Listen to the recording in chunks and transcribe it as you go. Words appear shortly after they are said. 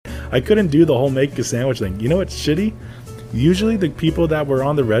I couldn't do the whole make a sandwich thing. You know what's shitty? Usually the people that were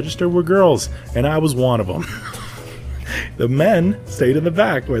on the register were girls, and I was one of them. The men stayed in the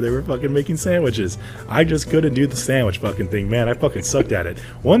back where they were fucking making sandwiches. I just couldn't do the sandwich fucking thing, man. I fucking sucked at it.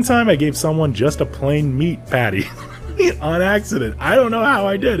 One time I gave someone just a plain meat patty on accident. I don't know how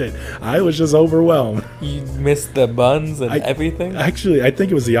I did it. I was just overwhelmed. You missed the buns and everything? Actually, I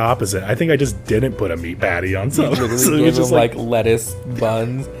think it was the opposite. I think I just didn't put a meat patty on something. You literally gave them like lettuce,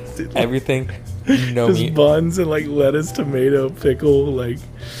 buns, everything. No just meat. Buns and like lettuce, tomato, pickle, like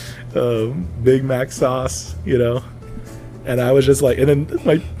Big Mac sauce, you know. And I was just like, and then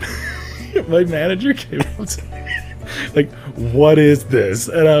my manager came up to me, like, what is this?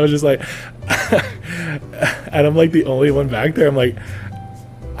 And I was just like, and I'm like the only one back there. I'm like,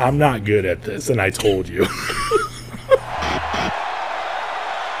 I'm not good at this, and I told you.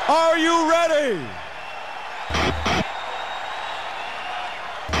 Are you ready?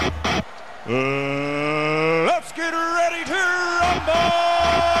 Let's get ready to rumble!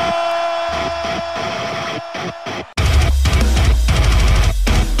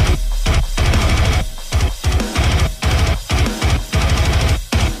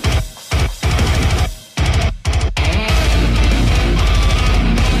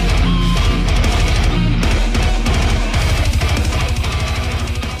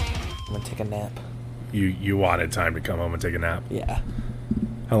 A nap. You wanted time to come home and take a nap? Yeah.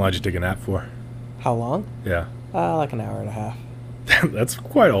 How long did you take a nap for? How long? Yeah. Like an hour and a half. That's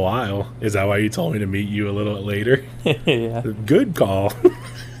quite a while. Is that why you told me to meet you a little later? Yeah. Good call.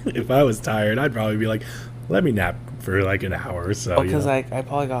 If I was tired, I'd probably be like, let me nap for like an hour or so. Because I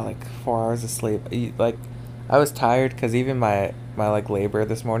probably got like 4 hours of sleep. Like, I was tired because even my like laborer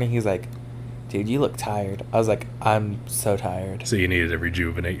this morning, he's like, dude, you look tired. I was like, I'm so tired. So you needed to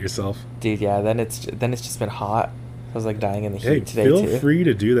rejuvenate yourself? Dude, yeah. Then it's just been hot. I was like dying in the heat today feel too. Feel free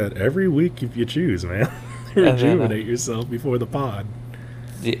to do that every week if you choose, man. Rejuvenate yourself before the pod.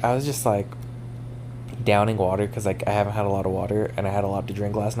 Dude, I was just like downing water because like I haven't had a lot of water and I had a lot to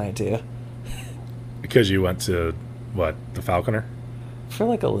drink last night too. Because you went to what, the Falconer? For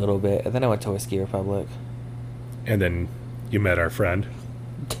like a little bit, and then I went to Whiskey Republic. And then you met our friend.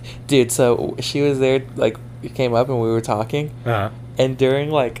 Dude, so she was there, like, came up and we were talking. And during,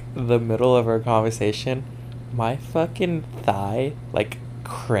 like, the middle of our conversation, my fucking thigh, like,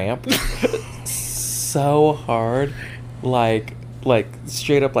 cramped so hard. Like,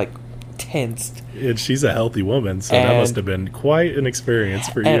 straight up, like, tensed. And she's a healthy woman, so that must have been quite an experience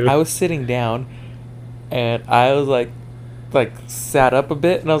for you. And I was sitting down, and I was, like, sat up a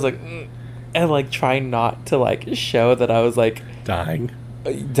bit, and I was like, and, like, trying not to, like, show that I was, like... Dying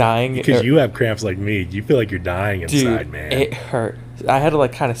because you have cramps like me. You feel like you're dying inside. Dude, man, it hurt. I had to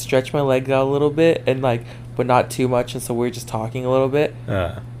like kind of stretch my legs out a little bit, and like, but not too much, and so we were just talking a little bit.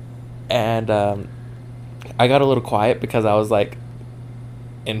 And I got a little quiet because I was like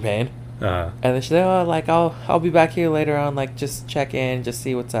in pain. And then she said, "Oh, like I'll be back here later on, like just check in, just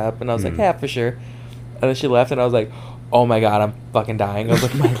see what's up." And I was like, "Yeah, for sure." And then she left, and I was like, "Oh my god, I'm fucking dying." I was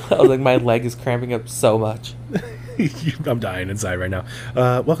like, my leg is cramping up so much. I'm dying inside right now.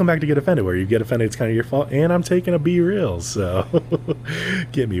 Welcome back to Get Offended, where you get offended, it's kind of your fault, and I'm taking a Be Real, so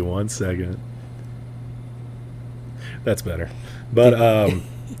give me 1 second. That's better. But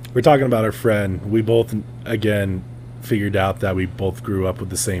we're talking about our friend. We both, again, figured out that we both grew up with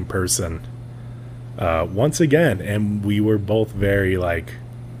the same person once again, and we were both very, like,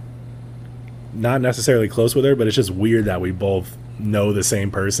 not necessarily close with her, but it's just weird that we both know the same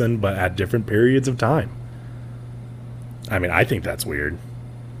person, but at different periods of time. I mean, I think that's weird,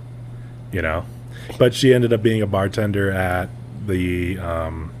 you know. But she ended up being a bartender at the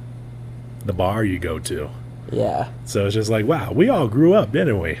bar you go to. Yeah. So it's just like, wow, we all grew up,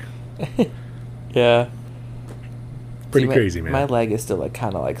 didn't we? Yeah. Pretty crazy, man. My leg is still like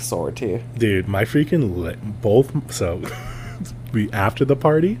kind of like sore too. Dude, my freaking both. So after the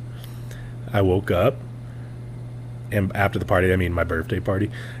party, I woke up, and after the party, I mean my birthday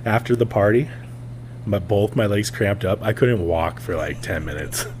party. After the party, both my legs cramped up. I couldn't walk for like 10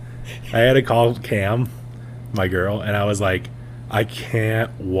 minutes. I had to call Cam, my girl, and I was like, I can't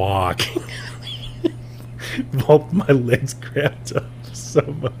walk. Both my legs cramped up so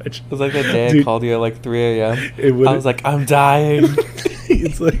much. It was like that day I called you at like 3 a.m. I was like, I'm dying.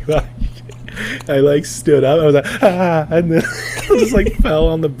 It's like I like stood up. I was like, and then I just like fell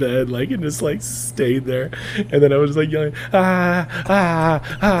on the bed, like, and just like stayed there. And then I was just like yelling,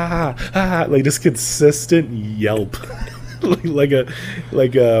 like this consistent yelp, like a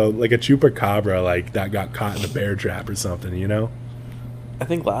chupacabra, like that got caught in a bear trap or something, you know. I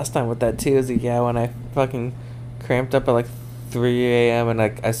think last time with that too is when I fucking cramped up at like 3 a.m. and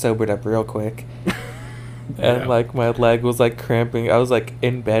like I sobered up real quick. And like my leg was like cramping. I was like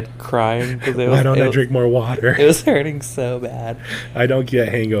in bed crying because Why don't I drink more water? It was hurting so bad. I don't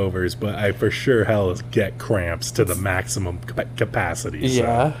get hangovers, but I for sure get cramps to the maximum capacity.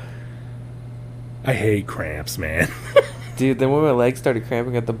 Yeah. So. I hate cramps, man. Dude, then when my legs started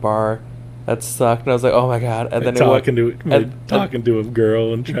cramping at the bar, that sucked. And I was like, oh my God. And then talking to a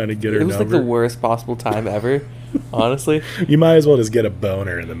girl and trying to get her number. It was like the worst possible time ever. Honestly, you might as well just get a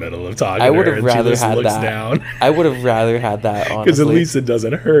boner in the middle of talking. I would have rather had looks that. Down. I would have rather had that, honestly, because at least it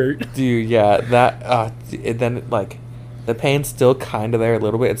doesn't hurt. Dude, yeah, that. Then like, the pain's still kind of there a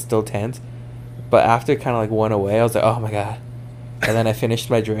little bit. It's still tense, but after it kind of like went away, I was like, oh my God. And then I finished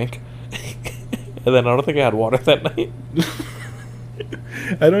my drink, and then I don't think I had water that night.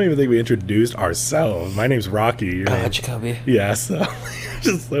 I don't even think we introduced ourselves. My name's Rocky. Jacoby. Yeah, so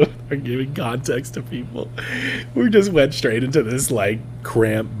just so we're giving context to people. We just went straight into this like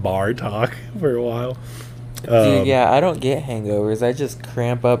cramp bar talk for a while. Dude, yeah, I don't get hangovers. I just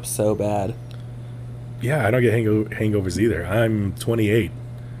cramp up so bad. Yeah, I don't get hangovers either. I'm 28,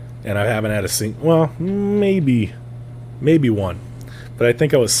 and I haven't had maybe one. But I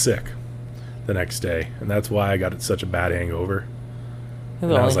think I was sick the next day, and that's why I got such a bad hangover.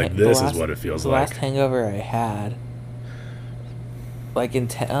 And I was like, this is what it feels like. The last hangover I had, like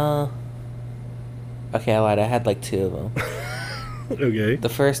okay, I lied. I had like 2 of them. Okay. The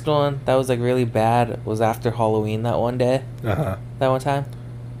first one that was like really bad was after Halloween that one day. That one time,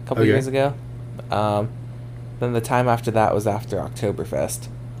 a couple years ago. Then the time after that was after Oktoberfest.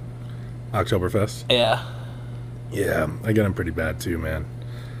 Oktoberfest? Yeah. Yeah, I got them pretty bad too, man.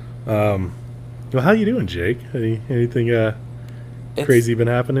 Well, how you doing, Jake? Anything crazy been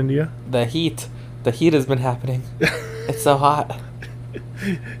happening to you? The heat has been happening. It's so hot.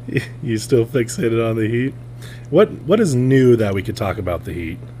 You still fixated on the heat? What is new that we could talk about the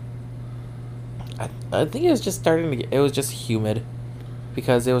heat? I think it was just starting to it was just humid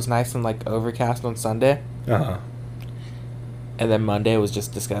because it was nice and like overcast on Sunday. And then Monday was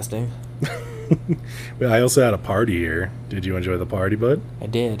just disgusting. Well, I also had a party here. Did you enjoy the party, bud? I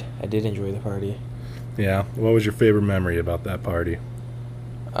did enjoy the party. Yeah. What was your favorite memory about that party?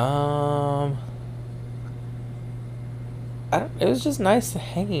 It was just nice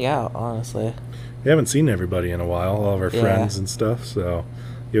hanging out, honestly. We haven't seen everybody in a while, all of our friends and stuff, so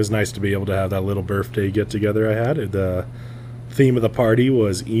it was nice to be able to have that little birthday get-together I had. The theme of the party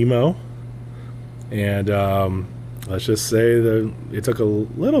was emo, and let's just say that it took a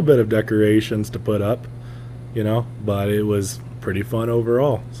little bit of decorations to put up, but it was pretty fun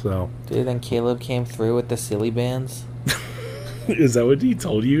overall. So, dude, then Caleb came through with the silly bands. Is that what he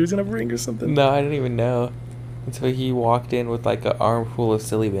told you he was gonna bring or something? No, I didn't even know until he walked in with like an armful of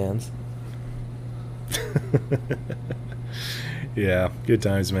silly bands. Yeah, good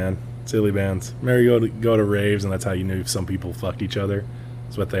times, man. Silly bands. Remember you go to raves, and that's how you knew some people fucked each other.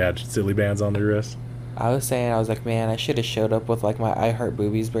 That's what they had, silly bands on their wrists. I was like, man, I should have showed up with like my I Heart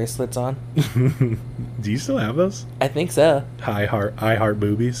Boobies bracelets on. Do you still have those? I think so. I Heart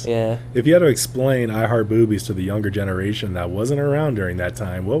Boobies? Yeah. If you had to explain I Heart Boobies to the younger generation that wasn't around during that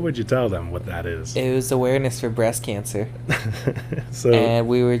time, what would you tell them what that is? It was awareness for breast cancer. And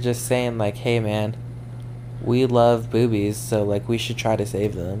we were just saying like, hey man, we love boobies, so like we should try to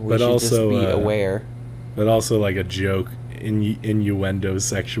save them. We should also just be aware. But also like a joke, innuendo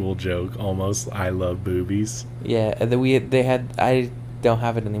sexual joke almost. I love boobies. Yeah, and then I don't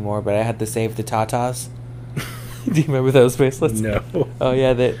have it anymore, but I had the Save the Tatas. Do you remember those bracelets? No. Oh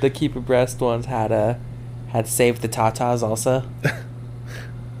yeah, the Keep Abreast ones had Save the Tatas also.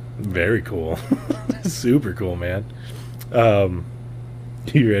 Very cool. Super cool, man. You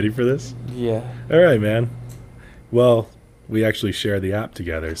ready for this? Yeah. All right, man. Well, we actually share the app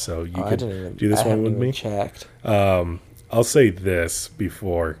together, so you could do this one with me. Checked. I'll say this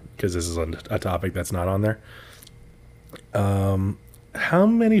before, because this is a topic that's not on there. How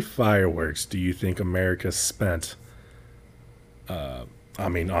many fireworks do you think America spent?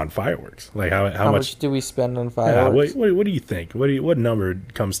 On fireworks. Like how much do we spend on fireworks? What do you think? What number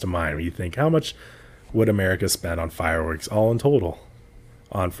comes to mind when you think how much would America spend on fireworks all in total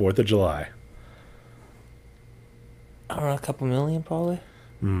on 4th of July? I don't know, a couple million probably.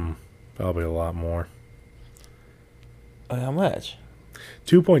 Probably a lot more. How much?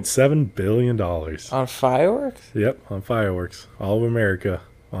 $2.7 billion. On fireworks? Yep, on fireworks. All of America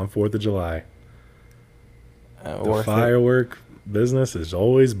on 4th of July. The firework business is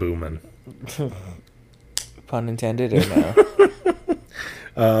always booming. Pun intended or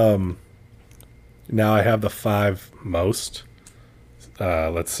no? Now I have the 5 most,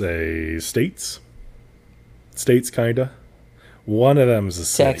 let's say, states. States, kinda. One of them's a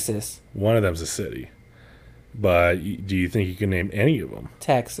city. Texas. One of them's a city. But do you think you can name any of them?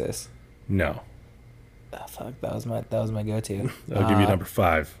 Texas. No. Oh, fuck, that was my go-to. I'll give you number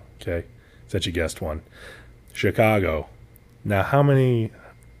 5. Okay, since you guessed one. Chicago. Now, how many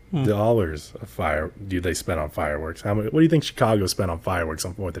dollars of do they spend on fireworks? What do you think Chicago spent on fireworks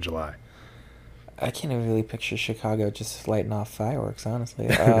on 4th of July? I can't even really picture Chicago just lighting off fireworks, honestly.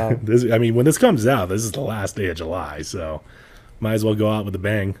 When this comes out, this is the last day of July, so might as well go out with a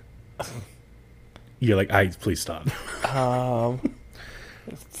bang. You're like, please stop.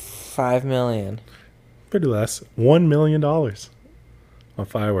 $5 million. Pretty less. $1 million on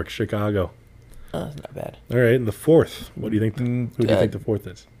fireworks, Chicago. Oh, that's not bad. All right, and the 4th. What do you think? Who do you think the 4th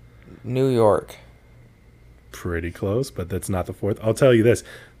is? New York. Pretty close, but that's not the 4th. I'll tell you this: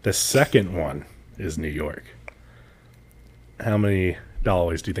 the second one is New York. How many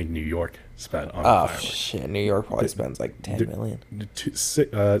dollars do you think New York spent on fireworks? Shit, New York probably spends like $10 million.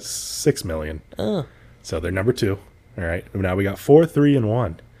 6 million. So they're number 2. All right. Now we got 4, 3, and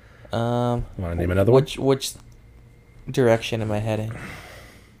 1. Want to name another one? Which direction am I heading?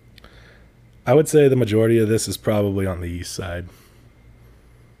 I would say the majority of this is probably on the east side.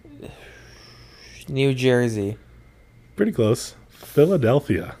 New Jersey. Pretty close.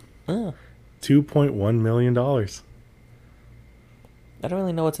 Philadelphia. $2.1 million. I don't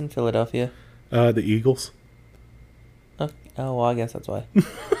really know what's in Philadelphia. The Eagles. Oh, well, I guess that's why. You're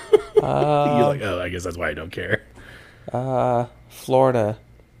like, I guess that's why I don't care. Florida.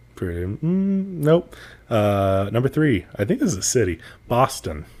 Nope. Number 3. I think this is a city.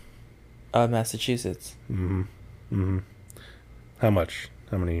 Boston. Massachusetts. How much?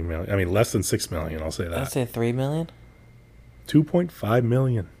 How many million? Less than 6 million. I'll say that. I'd say 3 million. 2.5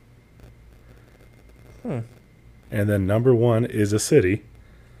 million. And then number 1 is a city.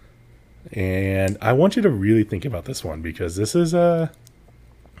 And I want you to really think about this one because this is a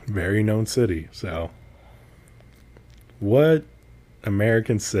very known city. So, what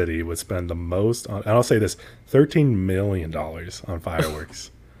American city would spend the most on? And I'll say this: $13 million on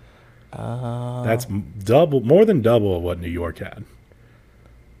fireworks. That's more than double of what New York had.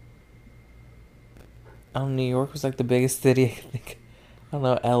 New York was like the biggest city. I think. I don't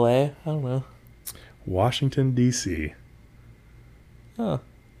know. LA. I don't know. Washington D.C. Oh.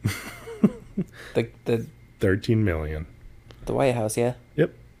 the 13 million. The White House, yeah.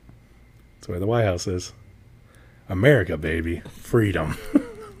 Yep. That's where the White House is. America, baby. Freedom.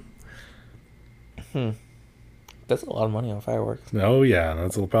 That's a lot of money on fireworks. Oh, yeah.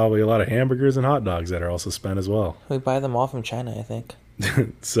 That's probably a lot of hamburgers and hot dogs that are also spent as well. We buy them all from China, I think.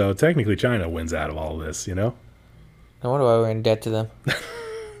 So technically China wins out of all of this, you know? No wonder why we're in debt to them.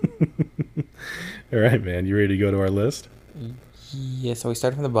 All right, man. You ready to go to our list? Yeah, so we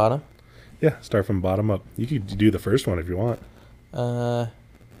start from the bottom? Yeah, start from bottom up. You could do the first one if you want. I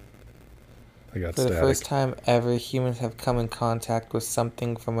got For static. the first time ever, humans have come in contact with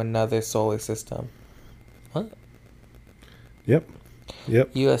something from another solar system. What? Yep.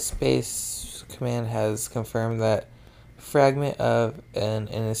 U.S. Space Command has confirmed that a fragment of an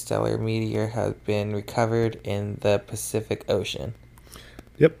interstellar meteor has been recovered in the Pacific Ocean.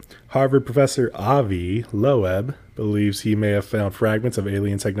 Yep. Harvard professor Avi Loeb believes he may have found fragments of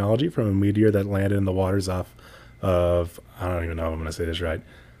alien technology from a meteor that landed in the waters off of, I don't even know if I'm going to say this right,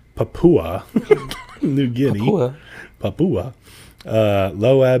 Papua New Guinea. Papua.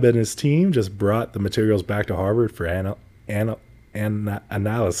 Loeb and his team just brought the materials back to Harvard for analysis.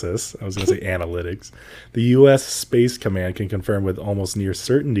 I was going to say analytics. The U.S. Space Command can confirm with almost near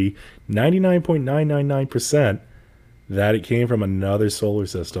certainty, 99.999%, that it came from another solar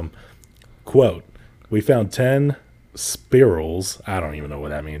system. Quote, we found 10 spirals. I don't even know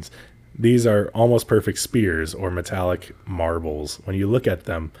what that means. These are almost perfect spheres or metallic marbles. When you look at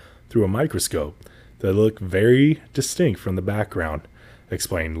them through a microscope, they look very distinct from the background,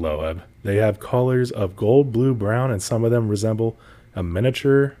 explained Loeb. They have colors of gold, blue, brown, and some of them resemble a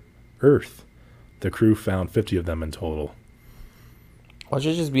miniature Earth. The crew found 50 of them in total. Why don't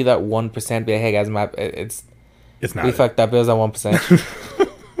you just be that 1%? Be like, hey guys, It's not. We fucked up. It was at 1%.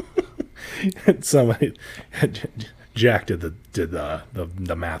 Somebody, Jack did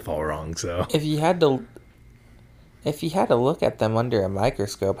the math all wrong. So if you had to look at them under a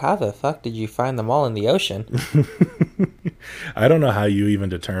microscope, how the fuck did you find them all in the ocean? I don't know how you even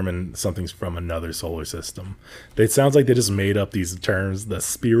determine something's from another solar system. It sounds like they just made up these terms, the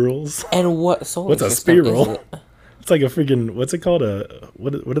spirals. And what solar what's system a spiral? is it? It's like a freaking, what's it called?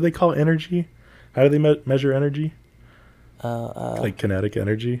 What do they call energy? How do they measure energy? Like kinetic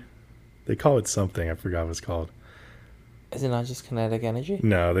energy? They call it something. I forgot what it's called. Is it not just kinetic energy?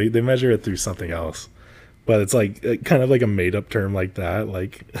 No, they measure it through something else. But it's like kind of like a made up term like that,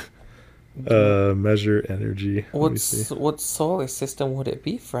 like measure energy. What solar system would it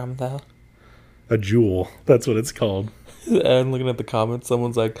be from, though? A joule. That's what it's called. And looking at the comments,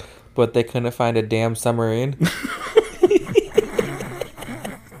 someone's like, but they couldn't find a damn submarine.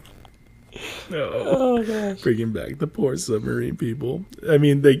 No. Oh, gosh. Bringing back the poor submarine people. I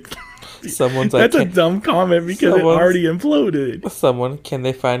mean, they... Someone's like... That's a dumb comment because it already imploded. Can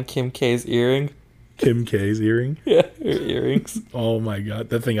they find Kim K's earring? Kim K's earring? Yeah, her earrings. Oh, my God.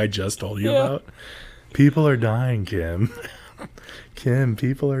 That thing I just told you about. People are dying, Kim. Kim,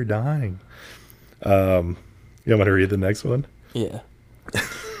 people are dying. You want to read the next one? Yeah.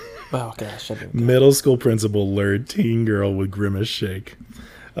 Oh, gosh. Middle school principal lured teen girl with Grimace shake.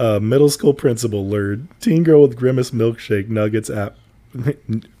 Middle school principal lured teen girl with Grimace milkshake nuggets at...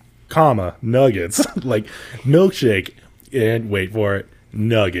 comma, nuggets. Like, milkshake, and wait for it,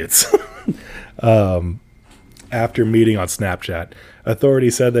 nuggets. After meeting on Snapchat.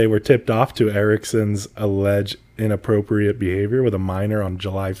 Authorities said they were tipped off to Erickson's alleged inappropriate behavior with a minor on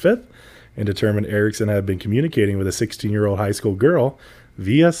July 5th and determined Erickson had been communicating with a 16-year-old high school girl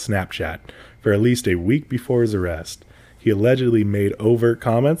via Snapchat for at least a week before his arrest. He allegedly made overt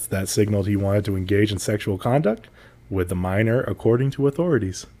comments that signaled he wanted to engage in sexual conduct with the minor, according to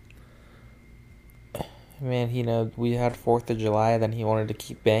authorities. Man, we had 4th of July, then he wanted to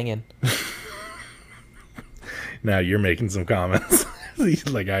keep banging. Now you're making some comments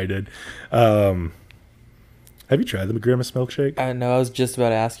like I did. Have you tried the Grimace milkshake? I know. I was just about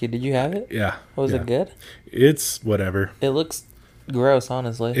to ask you. Did you have it? Yeah. Was it good? It's whatever. It looks gross,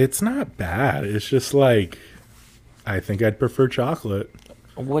 honestly. It's not bad. It's just like, I think I'd prefer chocolate.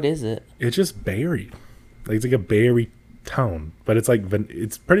 What is it? It's just berry. Like, it's like a berry tone, but it's like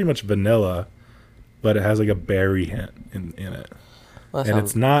it's pretty much vanilla, but it has like a berry hint in it. Well,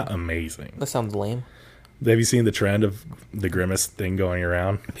 it's not amazing. That sounds lame. Have you seen the trend of the Grimace thing going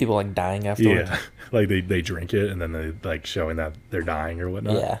around? People like dying afterwards. Yeah, like they drink it and then they like showing that they're dying or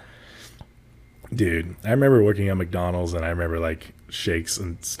whatnot. Yeah. Dude, I remember working at McDonald's and I remember like shakes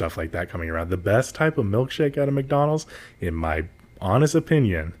and stuff like that coming around. The best type of milkshake out of McDonald's, in my honest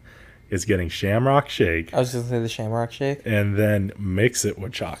opinion, is getting Shamrock Shake. I was going to say the Shamrock Shake. And then mix it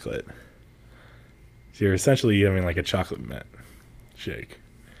with chocolate. So you're essentially having like a chocolate mint shake.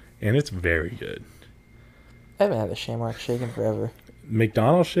 And it's very good. I haven't had a Shamrock Shake in forever.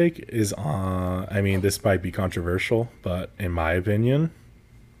 McDonald's shake is I mean, this might be controversial, but in my opinion,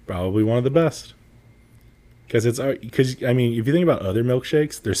 probably one of the best. Because I mean, if you think about other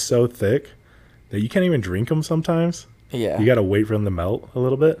milkshakes, they're so thick that you can't even drink them sometimes. Yeah. You got to wait for them to melt a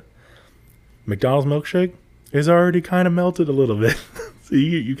little bit. McDonald's milkshake is already kind of melted a little bit. So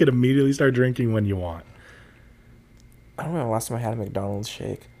you can immediately start drinking when you want. I don't remember the last time I had a McDonald's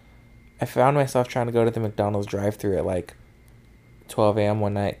shake. I found myself trying to go to the McDonald's drive-thru at like 12 a.m.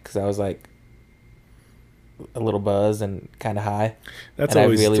 one night because I was like a little buzzed and kind of high. That's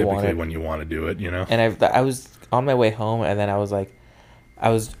always typically when you want to do it, you know? And I was on my way home and then I was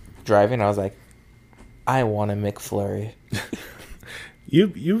driving. I was like, I want a McFlurry.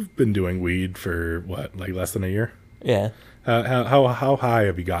 You've been doing weed for what, like less than a year? Yeah. How high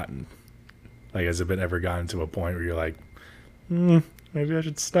have you gotten? Like, has it ever gotten to a point where you're like, maybe I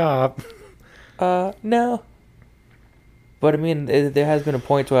should stop? No. But I mean, there has been a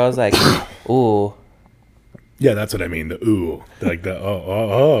point where I was like, ooh. Yeah, that's what I mean. The ooh, like the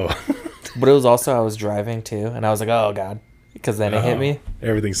oh. But it was also I was driving too, and I was like, oh god, because then it hit me.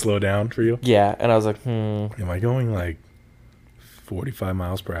 Everything slowed down for you. Yeah, and I was like, Am I going like 45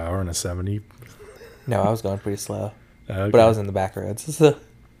 miles per hour in a 70? No, I was going pretty slow. Okay. But I was in the back roads. So.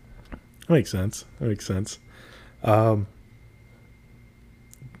 That makes sense.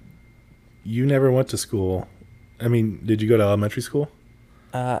 You never went to school. I mean, did you go to elementary school?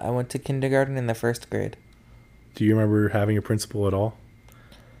 I went to kindergarten in the 1st grade. Do you remember having a principal at all?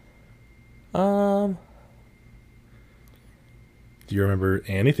 Do you remember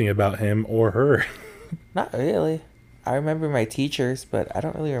anything about him or her? Not really. I remember my teachers, but I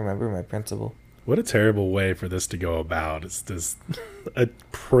don't really remember my principal. What a terrible way for this to go about. It's this a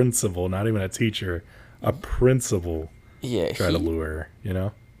principal, not even a teacher, a principal. Yeah, try to lure her, you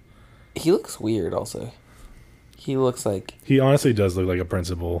know? He looks weird also. He looks like... He honestly does look like a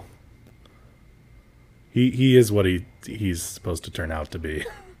principal. He is what he's supposed to turn out to be.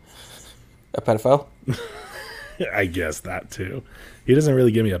 A pedophile? I guess that too. He doesn't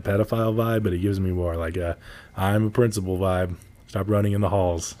really give me a pedophile vibe, but he gives me more like a I'm a principal vibe. Stop running in the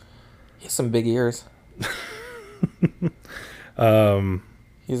halls. He has some big ears.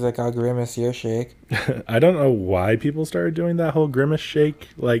 He's like, I'll Grimace your shake. I don't know why people started doing that whole Grimace shake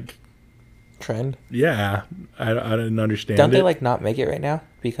like trend. Yeah, I didn't understand. Don't they like not make it right now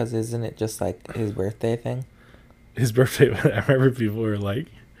because isn't it just like his birthday thing? His birthday? I remember people were like,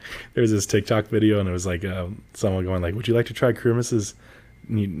 there was this TikTok video and it was like someone going like, "Would you like to try Grimace's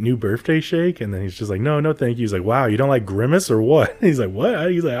new birthday shake?" And then he's just like, no thank you. He's like, "Wow, you don't like Grimace or what?" He's like,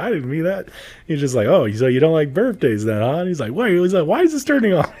 "What?" He's like, "I didn't mean that." He's just like, "Oh, so you don't like birthdays then, huh?" And he's like, "Wait." He's like, "Why is this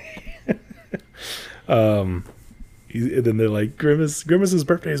turning on me?" And then they're like, Grimace's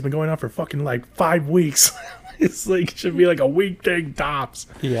birthday has been going on for fucking like 5 weeks. It's like, should be like a week thing tops.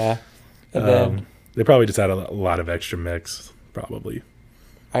 Yeah. And then they probably just had a lot of extra mix, probably.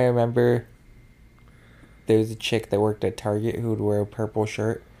 I remember there was a chick that worked at Target who would wear a purple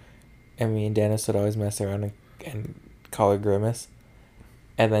shirt, and me and Dennis would always mess around and call her Grimace.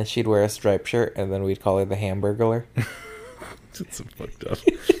 And then she'd wear a striped shirt, and then we'd call her the Hamburglar. It's so fucked up.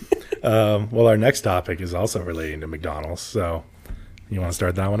 Well, our next topic is also relating to McDonald's, so you want to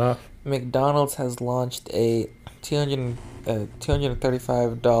start that one off? McDonald's has launched a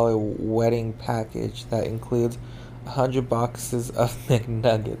 $235 wedding package that includes 100 boxes of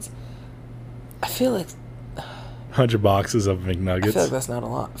McNuggets. I feel like 100 boxes of McNuggets. I feel like that's not a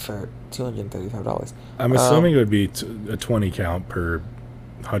lot for $235. I'm assuming it would be a 20 count per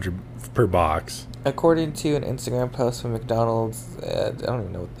 100 per box. According to an Instagram post from McDonald's, I don't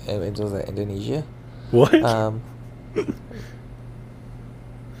even know what it was, at Indonesia. What?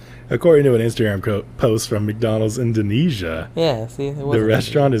 According to an Instagram post from McDonald's Indonesia, yeah, see, the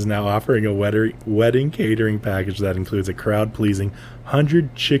restaurant is now offering a wedding catering package that includes a crowd-pleasing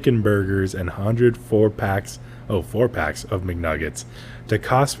 100 chicken burgers and 4 packs of McNuggets. The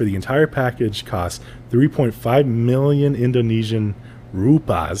cost for the entire package costs 3.5 million Indonesian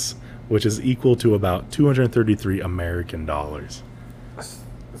rupiahs, which is equal to about 233 American dollars.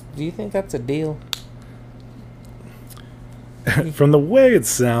 Do you think that's a deal? From the way it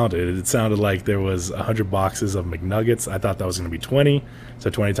sounded like there was 100 boxes of McNuggets. I thought that was going to be 20. So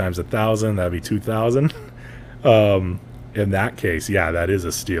 20 times 1,000, that'd be 2,000. In that case, yeah, that is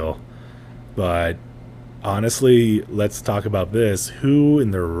a steal. But honestly, let's talk about this. Who in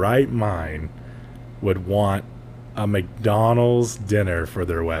their right mind would want a McDonald's dinner for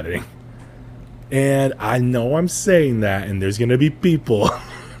their wedding? And I know I'm saying that, and there's going to be people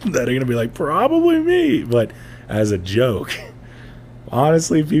that are going to be like, probably me. But as a joke,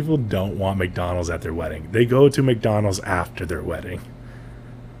 honestly, people don't want McDonald's at their wedding. They go to McDonald's after their wedding.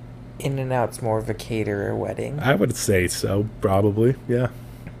 In-N-Out's more of a caterer wedding. I would say so, probably, yeah.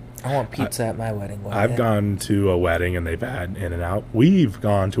 I want pizza at my wedding. I've gone to a wedding and they've had In-N-Out. We've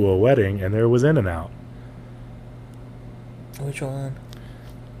gone to a wedding and there was In-N-Out. Which one?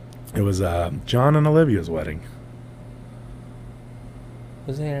 It was John and Olivia's wedding.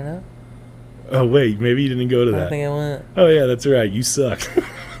 Was it In-N-Out? Oh, wait, maybe you didn't go to that. I think I went. Oh, yeah, that's right. You suck.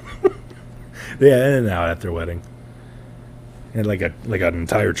 They had In-N-Out at their wedding. And like an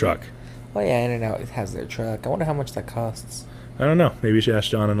entire truck. Oh, yeah, In-N-Out has their truck. I wonder how much that costs. I don't know. Maybe you should ask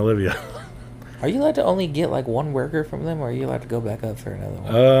John and Olivia. Are you allowed to only get like one burger from them, or are you allowed to go back up for another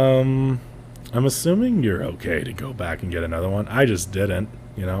one? I'm assuming you're okay to go back and get another one. I just didn't,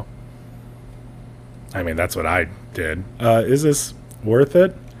 you know. I mean, that's what I did. Is this worth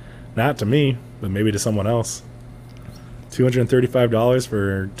it? Not to me, but maybe to someone else.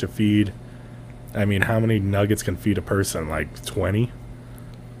 $235 to feed. I mean, how many nuggets can feed a person? Like 20?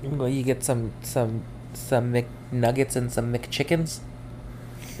 Well, you get some McNuggets and some McChickens.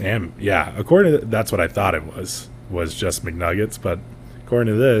 And yeah, according to that's what I thought it was just McNuggets, but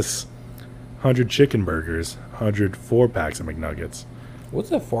according to this, 100 chicken burgers, 4 packs of McNuggets.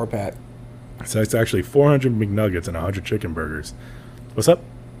 What's a 4-pack? So it's actually 400 McNuggets and 100 chicken burgers. What's up?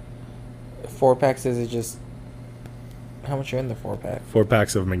 4 packs, is it just... How much are in the 4-pack? 4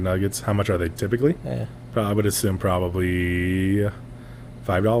 packs of McNuggets. How much are they typically? Yeah. I would assume probably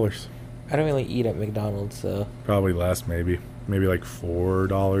 $5. I don't really eat at McDonald's, so... Probably less, maybe. Maybe like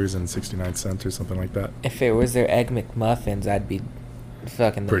 $4.69 or something like that. If it was their Egg McMuffins, I'd be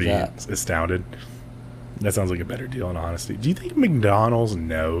fucking those Pretty up. astounded. That sounds like a better deal in honesty. Do you think McDonald's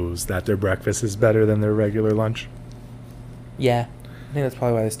knows that their breakfast is better than their regular lunch? Yeah. I think that's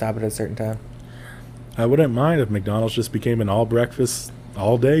probably why they stop it at a certain time. I wouldn't mind if McDonald's just became an all breakfast,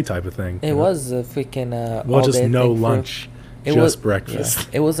 all day type of thing. It was a freaking well, just no lunch, just breakfast.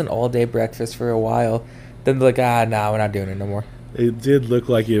 Yeah, it was an all day breakfast for a while. Then they're like, nah, we're not doing it no more. It did look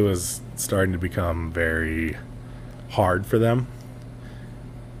like it was starting to become very hard for them.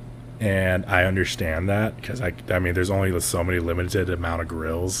 And I understand that because I mean, there's only so many limited amount of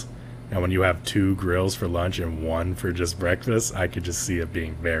grills. And when you have 2 grills for lunch and 1 for just breakfast, I could just see it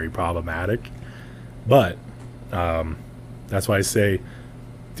being very problematic. But that's why I say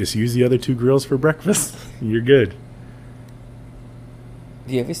Just use the other 2 grills for breakfast. You're good.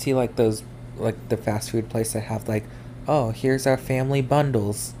 Do you ever see like those, like the fast food place that have like, oh, here's our family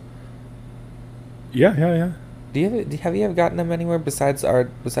bundles? Yeah. Have you ever gotten them anywhere besides like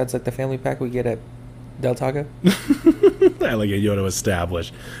the family pack we get at Del Taco? I like it, you want to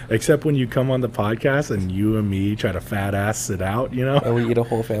establish. Except when you come on the podcast and you and me try to fat ass it out, you know? And we eat a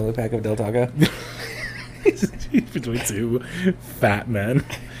whole family pack of Del Taco? Between 2 fat men.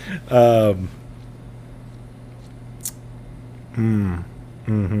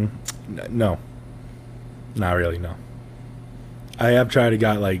 No. Not really, no. I have tried to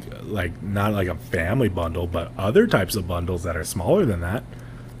got like not like a family bundle, but other types of bundles that are smaller than that,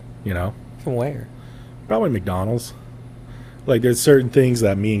 you know? From where? Probably McDonald's. Like, there's certain things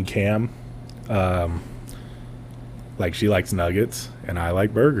that me and Cam, like, she likes nuggets and I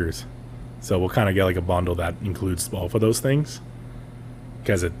like burgers. So we'll kind of get like a bundle that includes both of those things,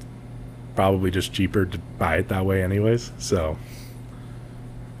 because it's probably just cheaper to buy it that way anyways. So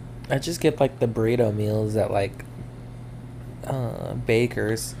I just get like the burrito meals at like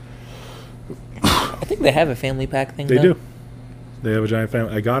Baker's. I think they have a family pack thing. They though. do. They have a giant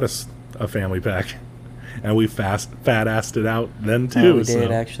family. I got us a family pack, and we fat-assed it out then too. Oh, we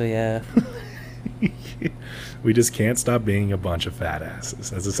did actually, yeah. We just can't stop being a bunch of fat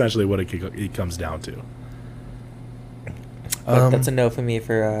asses. That's essentially what it comes down to. That's a no for me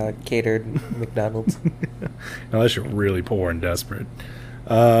for catered McDonald's. Unless you're really poor and desperate.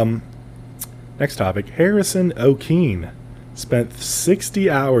 Next topic. Harrison O'Keefe spent 60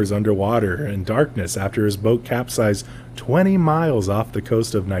 hours underwater in darkness after his boat capsized 20 miles off the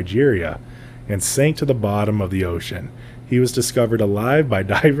coast of Nigeria and sank to the bottom of the ocean. He was discovered alive by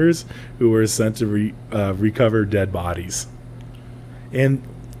divers who were sent to recover dead bodies. And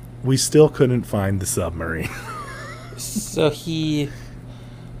we still couldn't find the submarine. So he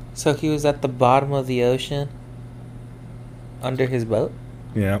was at the bottom of the ocean under his boat?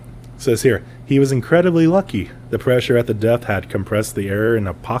 Yeah. It says here, he was incredibly lucky. The pressure at the depth had compressed the air in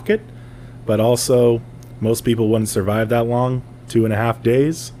a pocket, but also most people wouldn't survive that long, 2.5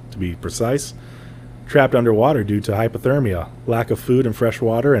 days to be precise. Trapped underwater due to hypothermia, lack of food and fresh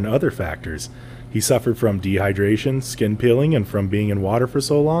water, and other factors. He suffered from dehydration, skin peeling, and from being in water for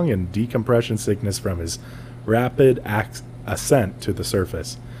so long, and decompression sickness from his rapid ascent to the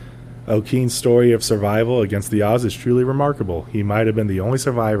surface. O'Keefe's story of survival against the odds is truly remarkable. He might have been the only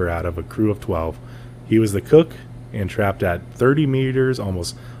survivor out of a crew of 12. He was the cook and trapped at 30 meters,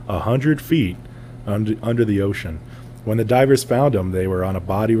 almost 100 feet under the ocean. When the divers found him, they were on a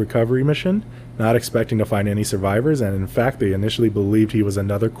body recovery mission, not expecting to find any survivors, and in fact they initially believed he was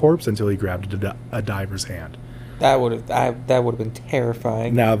another corpse until he grabbed a diver's hand. That would have been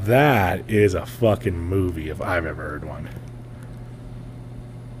terrifying. Now that is a fucking movie if I've ever heard one.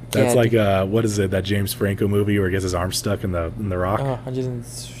 That's like what is it, that James Franco movie where he gets his arm stuck in the rock?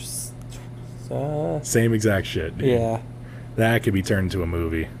 Same exact shit, dude. Yeah. That could be turned into a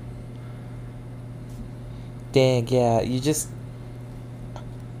movie. Dang, yeah.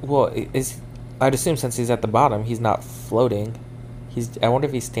 I'd assume since he's at the bottom, he's not floating. I wonder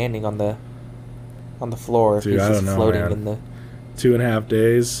if he's standing on the floor. If Dude, he's I just don't know, floating man. in the 2.5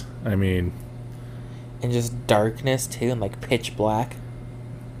 days. I mean, and just darkness too, and like pitch black.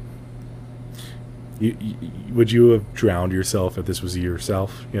 would you have drowned yourself if this was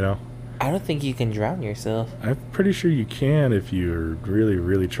yourself? You know. I don't think you can drown yourself. I'm pretty sure you can if you really,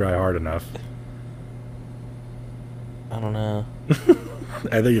 really try hard enough. I don't know. I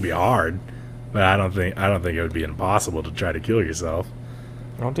think it'd be hard, but I don't think it would be impossible to try to kill yourself.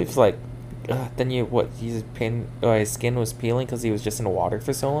 I don't think it's like. Then his skin was peeling because he was just in water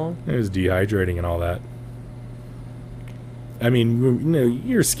for so long. It was dehydrating and all that. I mean,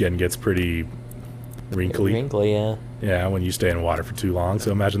 your skin gets pretty wrinkly. Wrinkly, yeah. Yeah, when you stay in water for too long.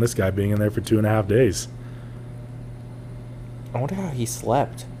 So imagine this guy being in there for 2.5 days. I wonder how he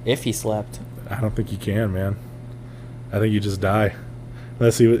slept. If he slept. I don't think you can, man. I think you just die.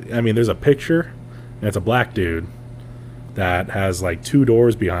 Let's see. There's a picture, and it's a black dude that has like 2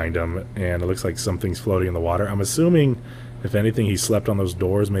 doors behind him, and it looks like something's floating in the water. I'm assuming, if anything, he slept on those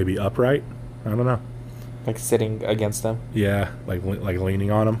doors, maybe upright. I don't know. Like sitting against them? Yeah, like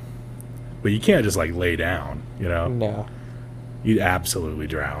leaning on them. But you can't just like lay down, you know? No. You'd absolutely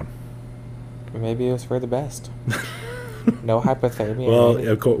drown. Maybe it was for the best. No hypothermia.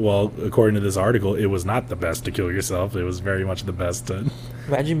 Well, according to this article, it was not the best to kill yourself. It was very much the best to...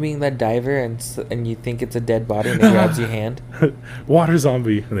 Imagine being that diver and you think it's a dead body and it grabs your hand. Water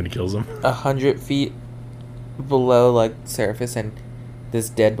zombie, and then he kills him. 100 feet below like surface, and this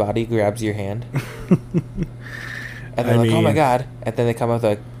dead body grabs your hand. And they're like, oh my god. And then they come up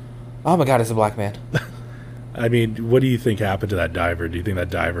like, oh my god, it's a black man. I mean, what do you think happened to that diver? Do you think that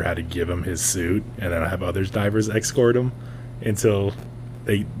diver had to give him his suit and then have other divers escort him until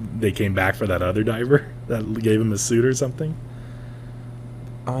they came back for that other diver that gave him his suit or something?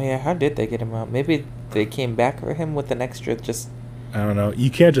 Oh yeah, how did they get him out? Maybe they came back for him with an extra just... I don't know. You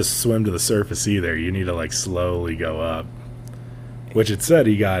can't just swim to the surface either. You need to, like, slowly go up. Which it said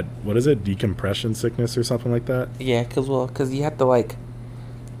he got, what is it, decompression sickness or something like that? Yeah, because you have to, like...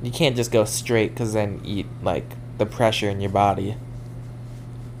 You can't just go straight because then you, like, the pressure in your body.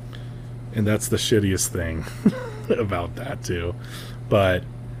 And that's the shittiest thing about that, too. But,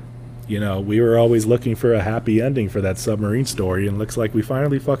 you know, we were always looking for a happy ending for that submarine story, and looks like we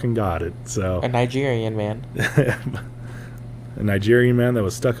finally fucking got it, so... A Nigerian man. A Nigerian man that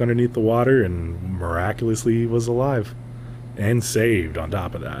was stuck underneath the water and miraculously was alive. And saved on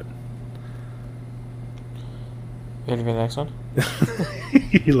top of that. Ready for the next one?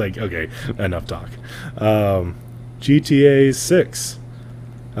 You're like, okay, enough talk. GTA 6.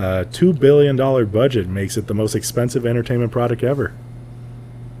 $2 billion budget makes it the most expensive entertainment product ever.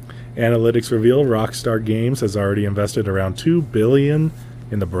 Analytics reveal Rockstar Games has already invested around $2 billion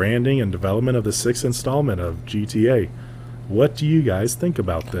in the branding and development of the sixth installment of GTA. What do you guys think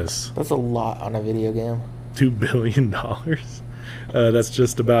about this? That's a lot on a video game. $2 billion? That's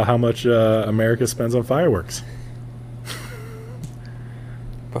just about how much America spends on fireworks.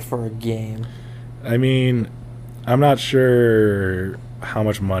 But for a game. I mean, I'm not sure how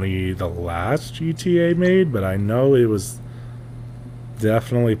much money the last GTA made, but I know it was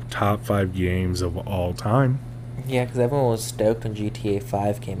definitely top 5 games of all time. Yeah, because everyone was stoked when GTA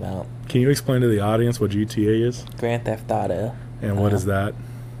 5 came out. Can you explain to the audience what GTA is? Grand Theft Auto. And what is that?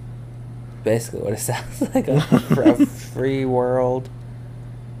 Basically what it sounds like, a free world.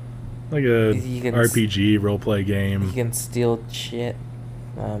 Like a RPG roleplay game. You can steal shit,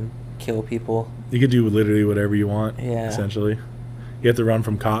 kill people. You can do literally whatever you want, yeah. Essentially. You have to run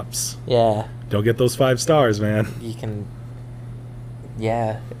from cops. Yeah. Don't get those 5 stars, man. You can...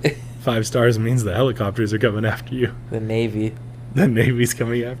 Yeah. 5 stars means the helicopters are coming after you. The Navy. The Navy's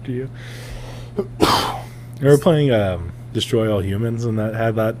coming after you. We were playing Destroy All Humans, and that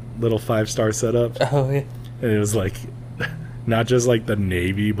had that little 5-star setup. Oh, yeah. And it was like, not just like the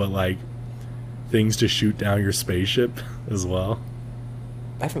Navy, but like things to shoot down your spaceship as well.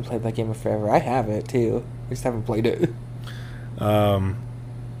 I haven't played that game in forever. I have it, too. I just haven't played it. When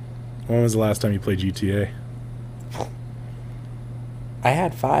was the last time you played GTA? I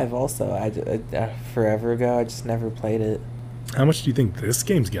had 5 also. Forever ago. I just never played it. How much do you think this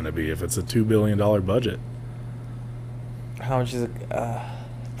game's gonna be if it's a $2 billion budget? How much is it?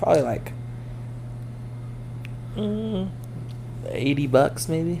 Probably like $80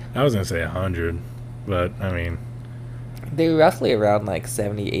 maybe. I was gonna say 100, but I mean, they're roughly around like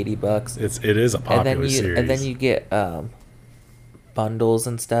 $70-$80. It is a popular series. And then you get bundles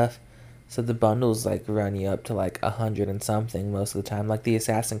and stuff. So the bundles like run you up to like 100 and something most of the time. Like the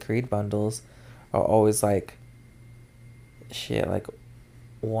Assassin's Creed bundles are always like shit, like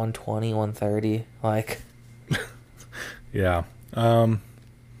 120, 130, like. Yeah. I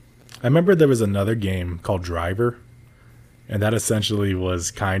remember there was another game called Driver, and that essentially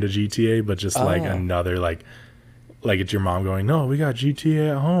was kind of GTA, but just like another like it's your mom going, "No, we got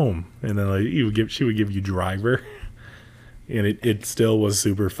GTA at home," and then like she would give you Driver, and it still was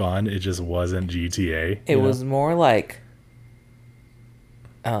super fun. It just wasn't GTA. It was more like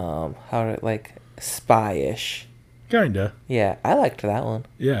spy-ish. Kinda. Yeah, I liked that one.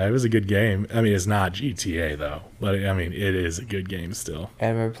 Yeah, it was a good game. I mean, it's not GTA though, but I mean, it is a good game still. I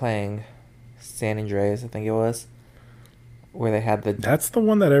remember playing San Andreas, I think it was, where they had the... That's the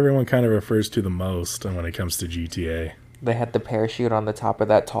one that everyone kind of refers to the most when it comes to GTA. They had the parachute on the top of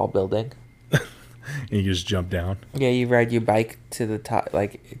that tall building. And you just jump down. Yeah, you ride your bike to the top,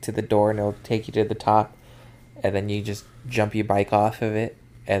 like to the door, and it'll take you to the top, and then you just jump your bike off of it,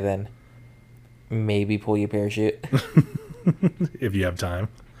 and then maybe pull your parachute. If you have time.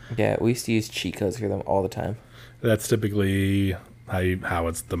 Yeah, we used to use cheat codes for them all the time. That's typically how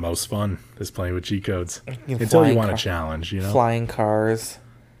it's the most fun, is playing with cheat codes. Until you want a challenge, you know? Flying cars.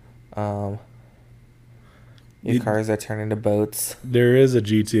 Your cars that turn into boats. There is a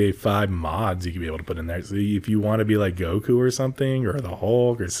GTA 5 mods you can be able to put in there. So if you want to be like Goku or something, or the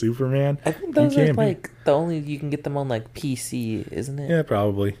Hulk or Superman, I think those are like the only you can get them on like PC, isn't it? Yeah,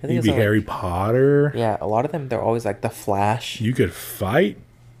 probably. You'd be Harry Potter. Yeah, a lot of them, they're always like the Flash. You could fight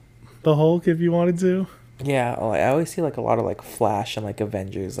the Hulk if you wanted to. Yeah, I always see like a lot of like Flash and like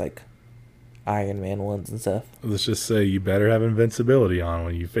Avengers like Iron Man ones and stuff. Let's just say you better have invincibility on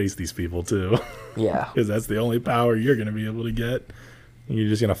when you face these people too. Yeah. Because that's the only power you're going to be able to get. You're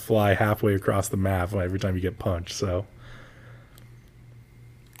just going to fly halfway across the map every time you get punched, so...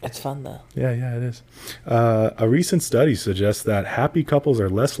 It's fun, though. Yeah, it is. A recent study suggests that happy couples are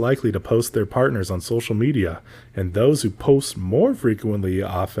less likely to post their partners on social media, and those who post more frequently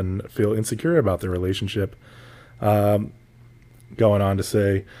often feel insecure about their relationship. Going on to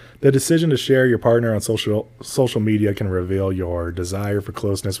say, the decision to share your partner on social media can reveal your desire for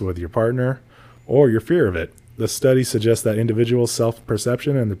closeness with your partner or your fear of it. The study suggests that individuals'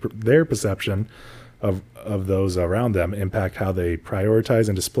 self-perception and their perception of those around them impact how they prioritize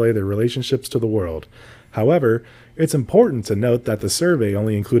and display their relationships to the world. However, it's important to note that the survey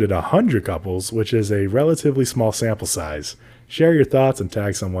only included 100 couples, which is a relatively small sample size. Share your thoughts and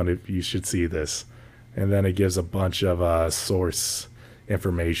tag someone if you should see this. And then it gives a bunch of source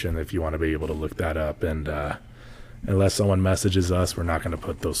information if you want to be able to look that up. And unless someone messages us, we're not going to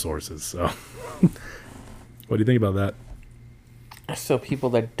put those sources. So what do you think about that? So people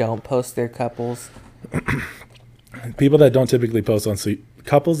that don't post their couples... People that don't typically post on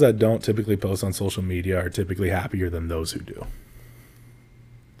couples that don't typically post on social media are typically happier than those who do.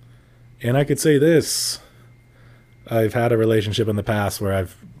 And I could say this. I've had a relationship in the past where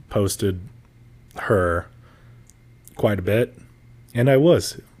I've posted her quite a bit, and I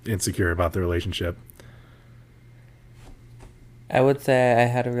was insecure about the relationship. I would say I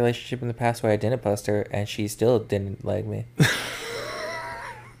had a relationship in the past where I didn't post her, and she still didn't like me.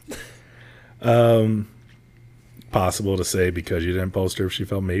 Possible to say because you didn't post her if she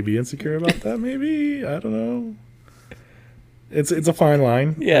felt maybe insecure about that. Maybe, I don't know. It's a fine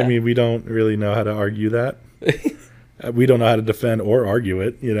line. Yeah. I mean, we don't really know how to argue that. We don't know how to defend or argue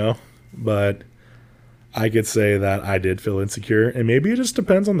it, But I could say that I did feel insecure, and maybe it just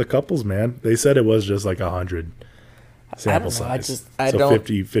depends on the couples, man. They said it was just like 100 sample size. I so don't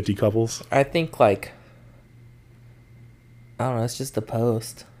 50 couples. I think I don't know. It's just a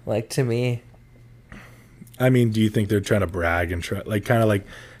post. To me. I mean, do you think they're trying to brag and try, kind of like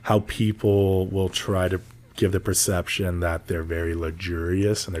how people will try to give the perception that they're very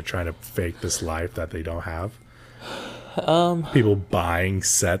luxurious and they're trying to fake this life that they don't have? People buying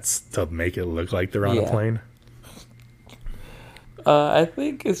sets to make it look like they're on a plane. I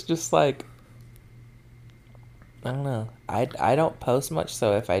think it's just I don't know. I don't post much,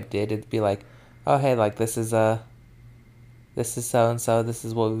 so if I did, it'd be oh hey, this is so and so. This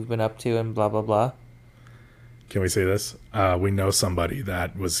is what we've been up to, and blah blah blah. Can we say this? We know somebody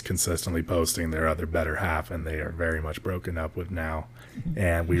that was consistently posting their other better half, and they are very much broken up with now.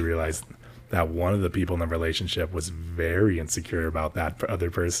 And we realized that one of the people in the relationship was very insecure about that other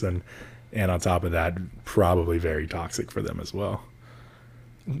person. And on top of that, probably very toxic for them as well.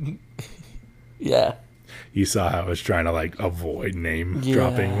 Yeah. You saw how I was trying to avoid name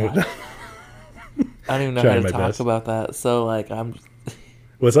dropping. I don't even know how to talk about that. So I'm...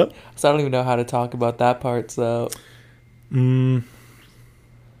 What's up? So I don't even know how to talk about that part, so...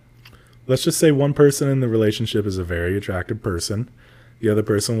 Let's just say one person in the relationship is a very attractive person. The other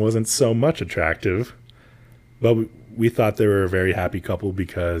person wasn't so much attractive. But we thought they were a very happy couple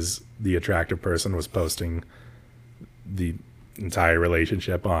because the attractive person was posting the entire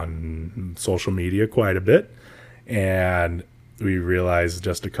relationship on social media quite a bit. And we realized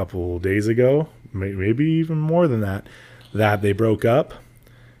just a couple days ago, maybe even more than that they broke up.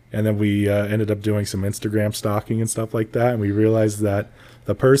 And then we ended up doing some Instagram stalking and stuff like that. And we realized that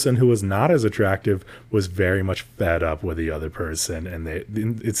the person who was not as attractive was very much fed up with the other person. And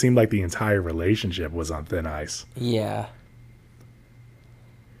it seemed like the entire relationship was on thin ice. Yeah.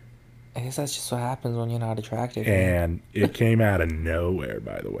 I guess that's just what happens when you're not attractive. And it came out of nowhere,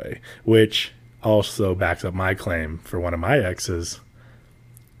 by the way. Which also backs up my claim for one of my exes.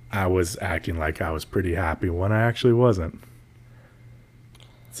 I was acting like I was pretty happy when I actually wasn't.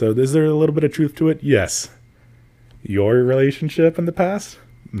 So is there a little bit of truth to it? Yes. Your relationship in the past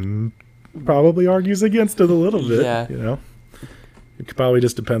probably argues against it a little bit. Yeah. It probably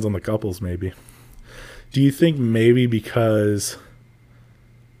just depends on the couples, maybe. Do you think maybe because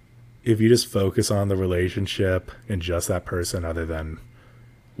if you just focus on the relationship and just that person other than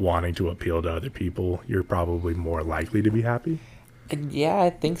wanting to appeal to other people, you're probably more likely to be happy? Yeah, I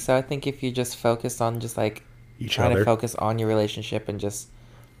think so. I think if you just focus on just trying to focus on your relationship and just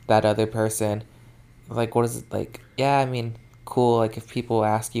that other person, what is it yeah, I mean, cool, if people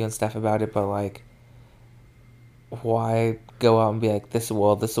ask you and stuff about it, but why go out and be this is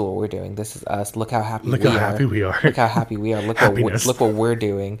what we're doing, this is us, look how happy we are look how happy we are, look what we're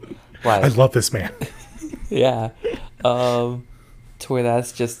doing. I love this man. Yeah. To where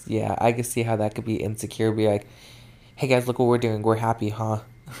that's just, yeah, I can see how that could be insecure. Be like, hey guys, look what we're doing. We're happy, huh?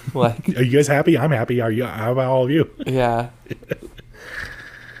 Like, are you guys happy? I'm happy. Are you? How about all of you? yeah.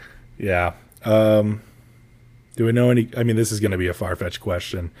 Yeah. Do we know any? I mean, this is going to be a far-fetched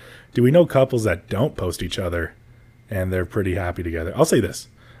question. Do we know couples that don't post each other and they're pretty happy together? I'll say this.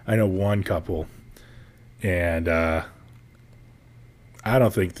 I know one couple, and I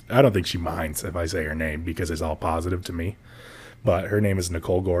don't think she minds if I say her name because it's all positive to me. But her name is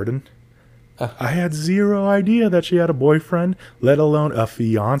Nicole Gordon. I had zero idea that she had a boyfriend, let alone a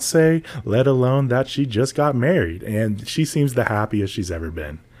fiance, let alone that she just got married. And she seems the happiest she's ever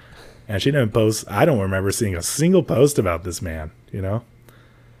been. And she didn't post. I don't remember seeing a single post about this man, you know?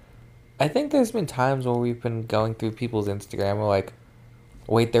 I think there's been times where we've been going through people's Instagram. We're like,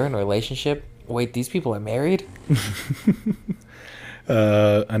 wait, they're in a relationship? Wait, these people are married?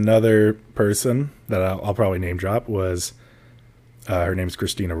 Another person that I'll probably name drop was, her name's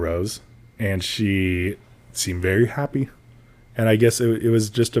Christina Rose. And she seemed very happy. And I guess it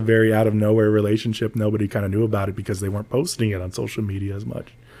was just a very out of nowhere relationship. Nobody kind of knew about it because they weren't posting it on social media as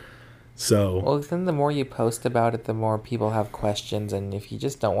much. So, well, then the more you post about it, the more people have questions. And if you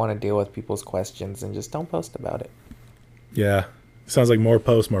just don't want to deal with people's questions, then just don't post about it. Yeah. Sounds like more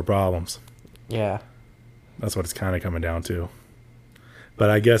posts, more problems. Yeah. That's what it's kind of coming down to.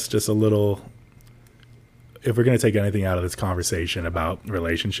 But I guess just a little, if we're going to take anything out of this conversation about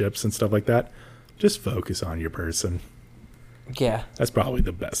relationships and stuff like that, just focus on your person. Yeah. That's probably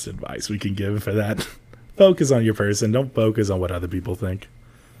the best advice we can give for that. Focus on your person. Don't focus on what other people think.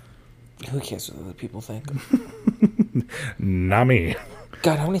 Who cares what other people think? Not me.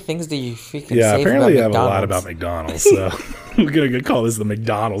 God, how many things do you freaking Yeah, say apparently about I have McDonald's? a lot about McDonald's, so we're going to call this the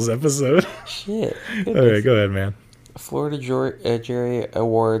McDonald's episode. Shit. All right, go ahead, man. Florida jury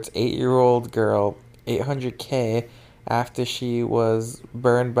awards 8-year-old girl $800K after she was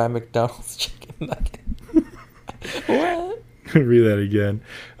burned by McDonald's chicken nugget. What? Read that again.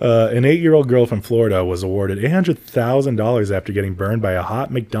 An 8-year-old girl from Florida was awarded $800,000 after getting burned by a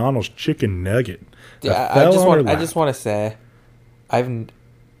hot McDonald's chicken nugget. Yeah, I just want to say, I've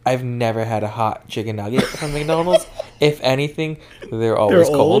never had a hot chicken nugget from McDonald's. If anything, they're always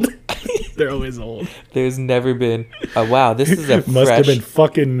cold. They're always old. There's never been wow, this is a must have been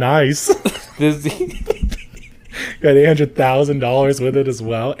fucking nice. This got $800,000 with it as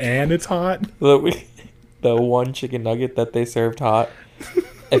well, and it's hot. The one chicken nugget that they served hot,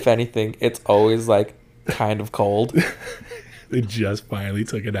 if anything, it's always like kind of cold. They just finally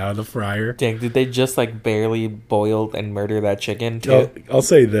took it out of the fryer. Dang, did they just like barely boil and murder that chicken too? I'll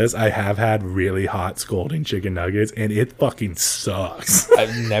say this, I have had really hot scalding chicken nuggets, and it fucking sucks.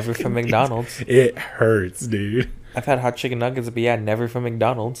 I've never from McDonald's. It hurts, dude. I've had hot chicken nuggets, but yeah, never from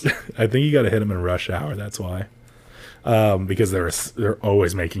McDonald's. I think you got to hit them in rush hour, that's why. Because they're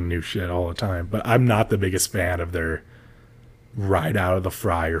always making new shit all the time. But I'm not the biggest fan of their right out of the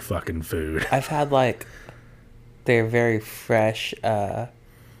fryer fucking food. I've had like their very fresh egg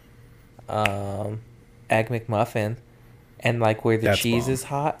McMuffin, and like where the cheese is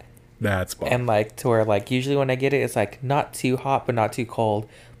hot. That's bomb. And like to where like usually when I get it, it's like not too hot but not too cold.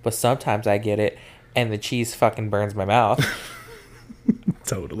 But sometimes I get it and the cheese fucking burns my mouth.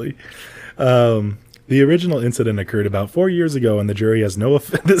 Totally. The original incident occurred about 4 years ago, and the jury has no...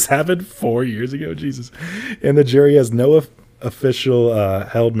 This happened 4 years ago? Jesus. And the jury has no official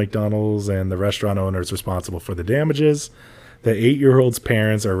held McDonald's and the restaurant owners responsible for the damages. The 8-year-old's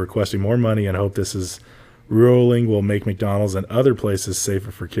parents are requesting more money and hope this ruling will make McDonald's and other places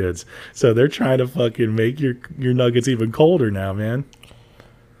safer for kids. So they're trying to fucking make your nuggets even colder now, man.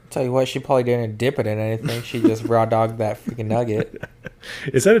 Tell you what, she probably didn't dip it in anything. She just raw dogged that freaking nugget.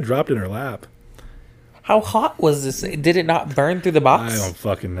 It said it dropped in her lap. How hot was this? Did it not burn through the box? I don't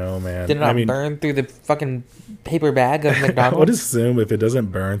fucking know, man. Did it not burn through the fucking paper bag of McDonald's? I would assume if it doesn't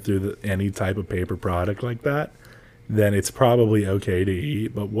burn through any type of paper product like that, then it's probably okay to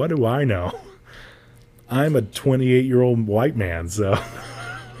eat. But what do I know? I'm a 28-year-old white man, so...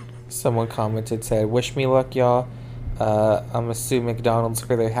 Someone commented, said, wish me luck, y'all. I'm gonna sue McDonald's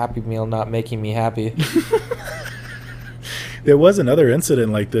for their Happy Meal not making me happy. There was another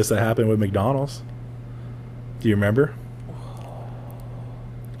incident like this that happened with McDonald's. Do you remember?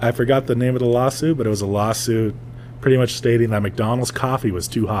 I forgot the name of the lawsuit, but it was a lawsuit pretty much stating that McDonald's coffee was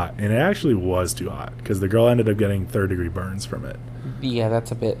too hot. And it actually was too hot because the girl ended up getting third-degree burns from it. Yeah,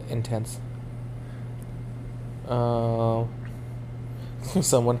 that's a bit intense. Her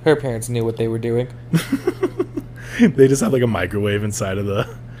parents knew what they were doing. They just had like a microwave inside of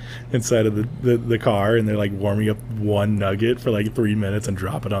the inside of the car, and they're like warming up one nugget for like 3 minutes and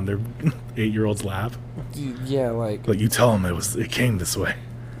drop it on their 8-year-old's lap. Yeah, like you tell them it came this way.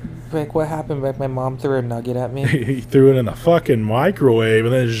 Like, what happened? Like, my mom threw a nugget at me. He threw it in the fucking microwave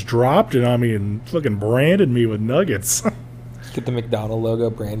and then just dropped it on me and fucking branded me with nuggets. Get the McDonald's logo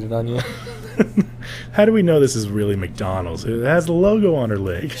branded on you. How do we know this is really McDonald's? It has the logo on her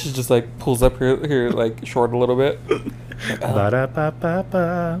leg. She just like pulls up here like short a little bit. Like,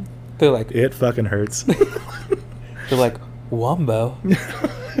 Ba-da-ba-ba-ba. they're like, It fucking hurts. they're like, Wombo.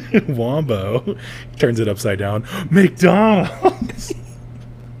 Wombo. Turns it upside down. McDonald's.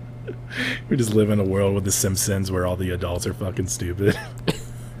 We just live in a world with The Simpsons where all the adults are fucking stupid.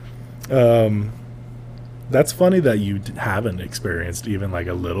 That's funny that you haven't experienced even like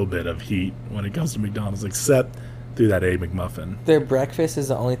a little bit of heat when it comes to McDonald's, except through that Egg McMuffin. Their breakfast is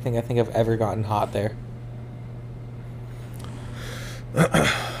the only thing I think I've ever gotten hot there.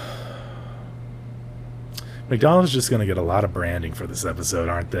 McDonald's just going to get a lot of branding for this episode,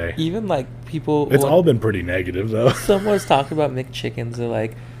 aren't they? Even like people... It's all been pretty negative, though. Someone's talking about McChickens. They're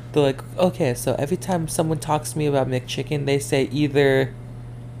like, okay, so every time someone talks to me about McChicken, they say either,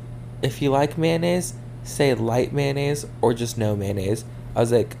 if you like mayonnaise, say light mayonnaise or just no mayonnaise. I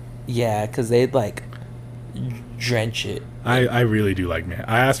was like, yeah, because they'd like drench it. I really do like mayonnaise.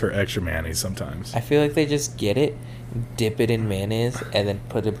 I ask for extra mayonnaise sometimes. I feel like they just get it, dip it in mayonnaise, and then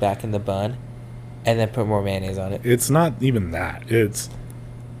put it back in the bun, and then put more mayonnaise on it. It's not even that. It's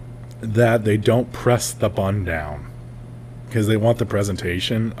that they don't press the bun down because they want the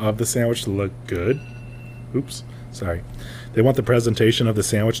presentation of the sandwich to look good. Oops, sorry. They want the presentation of the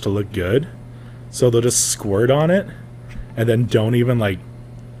sandwich to look good. So they'll just squirt on it and then don't even like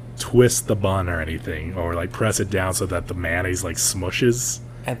twist the bun or anything or like press it down so that the mayonnaise like smushes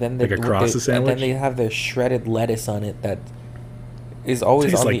and then like across the sandwich. And then they have their shredded lettuce on it that is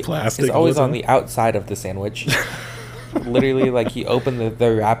always Tastes on like the plastic is always all on the the outside of the sandwich. Literally, like you open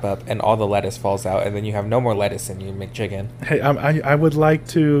the wrap up and all the lettuce falls out, and then you have no more lettuce in your McChicken. Hey, I would like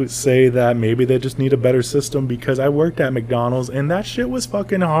to say that maybe they just need a better system because I worked at McDonald's and that shit was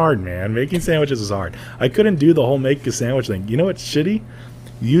fucking hard, man. Making sandwiches is hard. I couldn't do the whole make a sandwich thing. You know what's shitty?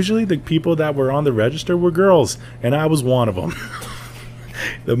 Usually the people that were on the register were girls, and I was one of them.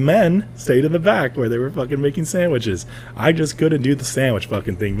 The men stayed in the back where they were fucking making sandwiches. I just couldn't do the sandwich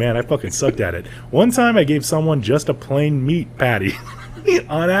fucking thing, man. I fucking sucked at it. One time I gave someone just a plain meat patty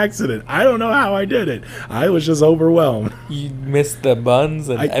on accident. I don't know how I did it. I was just overwhelmed. You missed the buns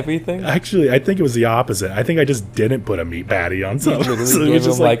and everything? Actually, I think it was the opposite. I think I just didn't put a meat patty on something. You literally gave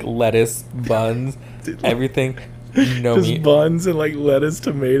them like lettuce, buns, everything. No just meat. Buns and like lettuce,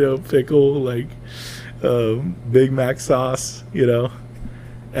 tomato, pickle, like Big Mac sauce, you know.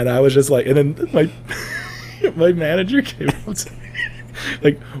 And I was just like, and then my manager came up to me,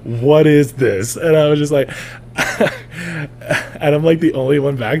 like, what is this? And I was just like, and I'm like the only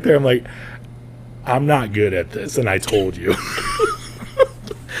one back there. I'm like, I'm not good at this. And I told you.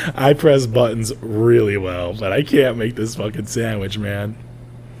 I press buttons really well, but I can't make this fucking sandwich, man.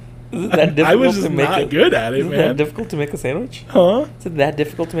 Is it that difficult I was just to make not good at it, man. Is it that difficult to make a sandwich? Huh? Is it that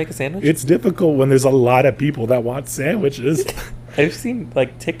difficult to make a sandwich? It's difficult when there's a lot of people that want sandwiches. I've seen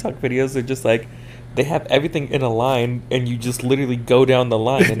like TikTok videos that are just like they have everything in a line and you just literally go down the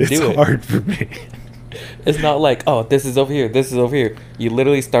line and do it. It's hard for me. It's not like, oh, this is over here, this is over here. You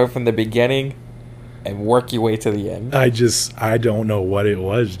literally start from the beginning and work your way to the end. I don't know what it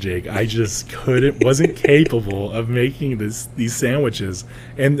was, Jake. I just wasn't capable of making these sandwiches.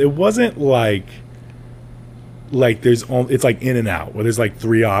 And it wasn't like it's like In-N-Out where there's like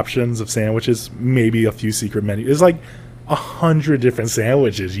 3 options of sandwiches, maybe a few secret menus. It's like 100 different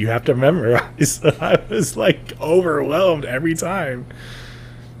sandwiches you have to memorize. I was like overwhelmed every time.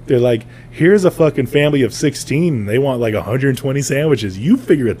 They're like, here's a fucking family of 16. They want like 120 sandwiches. You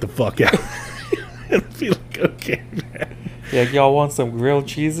figure it the fuck out. And I feel like, okay, man. Yeah, y'all want some grilled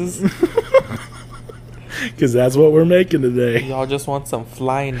cheeses? Because that's what we're making today. Y'all just want some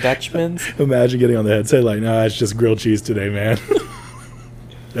Flying Dutchmans? Imagine getting on the headset like, nah, it's just grilled cheese today, man.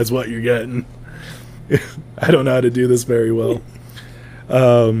 That's what you're getting. I don't know how to do this very well.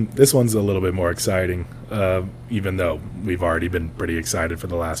 This one's a little bit more exciting, even though we've already been pretty excited for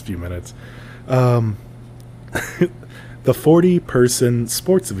the last few minutes. The 40-person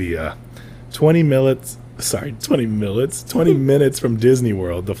sports via 20 minutes from Disney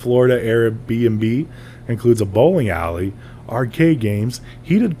World. The Florida Airbnb includes a bowling alley, arcade games,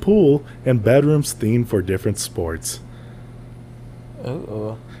 heated pool, and bedrooms themed for different sports.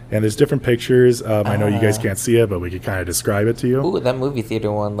 Oh. And there's different pictures. I know you guys can't see it, but we could kind of describe it to you. Ooh, that movie theater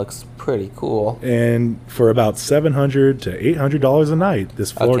one looks pretty cool. And for about $700 to $800 a night,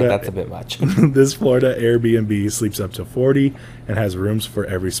 this Florida that's a bit much. this Florida Airbnb sleeps up to 40 and has rooms for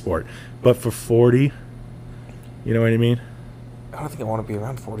every sport. But for 40, you know what I mean? I don't think I want to be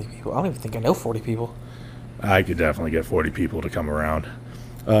around 40 people. I don't even think I know 40 people. I could definitely get 40 people to come around.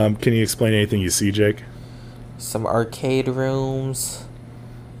 Can you explain anything you see, Jake? Some arcade rooms.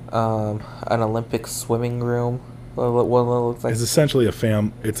 An Olympic swimming room. What it looks like. It's essentially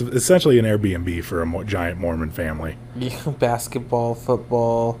It's essentially an Airbnb for a giant Mormon family. Basketball,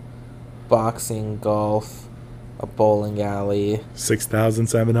 football, boxing, golf, a bowling alley.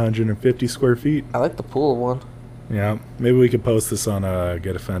 6,750 square feet. I like the pool one. Yeah, maybe we could post this on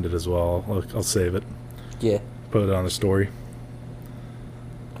Get Offended as well. I'll save it. Yeah. Put it on the story.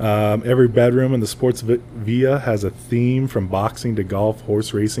 Every bedroom in the Sports Villa has a theme from boxing to golf,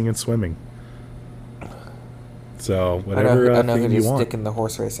 horse racing, and swimming. So whatever I know theme who you to want. stick in the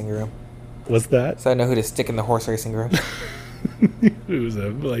horse racing room. What's that? So I know who to stick in the horse racing room. Who's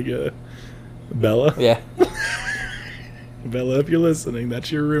Bella? Yeah. Bella, if you're listening,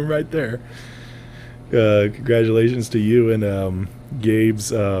 that's your room right there. Congratulations to you and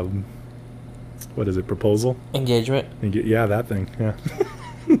Gabe's what is it, proposal? Engagement. Yeah, that thing. Yeah.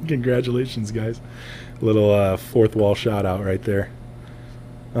 Congratulations, guys. A little fourth wall shout out right there.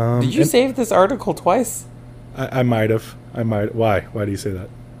 Did you save this article twice? I might have. Why? Why do you say that?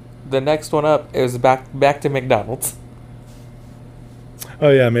 The next one up, it was back to McDonald's. Oh,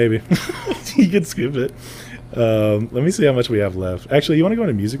 yeah, maybe. You could skip it. Let me see how much we have left. Actually, you want to go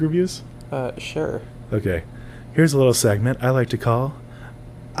into music reviews? Sure. Okay. Here's a little segment I like to call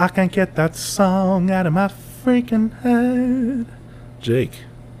I Can't Get That Song Out of My Freaking Head. Jake,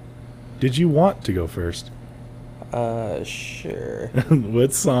 did you want to go first? Sure.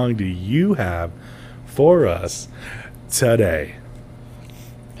 What song do you have for us today?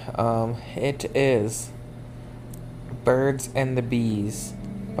 It is Birds and the Bees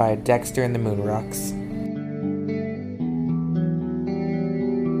by Dexter and the Moonrocks.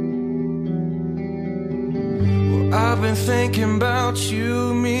 Well, I've been thinking about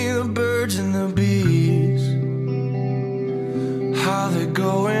you, me, the birds and the bees, how they're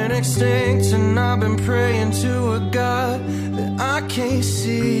going extinct, and I've been praying to a God that I can't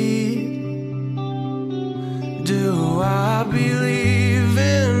see. Do I believe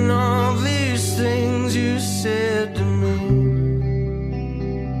in all these things you said to me?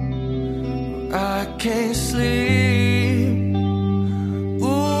 I can't sleep.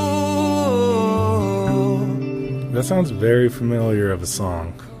 Ooh. That sounds very familiar of a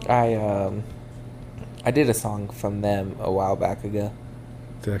song. I did a song from them a while back ago.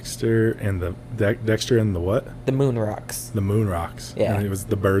 Dexter and the what? The Moonrocks. The Moonrocks. Yeah. And it was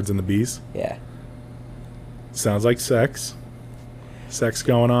the Birds and the Bees. Yeah. Sounds like sex. Sex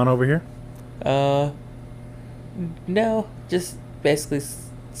going on over here? No, just basically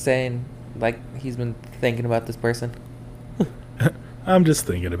saying like he's been thinking about this person. I'm just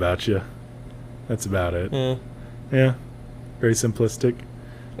thinking about you. That's about it. Yeah. Yeah. Very simplistic.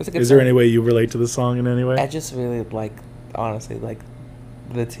 It's a good Is there song. any way you relate to the song in any way? I just really honestly like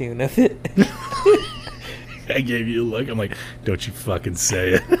the tune of it. I gave you a look. I'm like, don't you fucking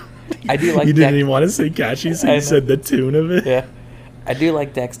say it. I do like You didn't even want to say catchy, so I you know. said the tune of it. Yeah. I do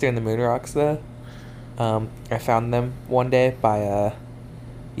like Dexter and the Moonrocks though. I found them one day by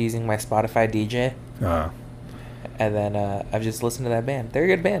using my Spotify DJ. And then I've just listened to that band. They're a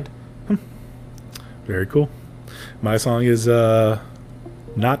good band. Very cool. My song is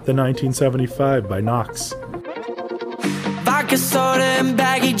Not the 1975 by Knox. Vodka soda and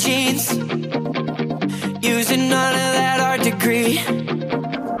baggy jeans, using none of that art degree.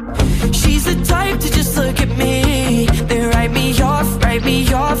 She's the type to just look at me, then write me off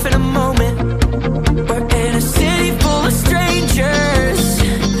in a moment. We're in a city full of strangers,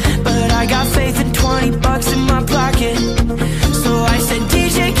 but I got faith in $20 in my pocket. So I said,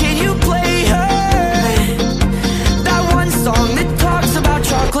 DJ, can you play her that one song that talks about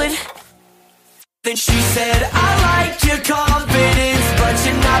chocolate? Then she said, I like your confidence, but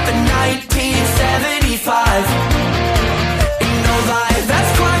you're not the 1975. Ain't no lie,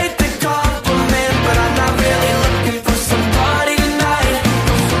 that's quite the compliment, but I'm not really looking for somebody tonight.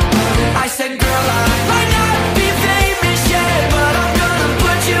 I said, girl, I might not be famous yet, but I'm gonna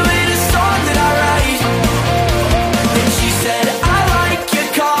put you in a song that I write. Then she said, I like your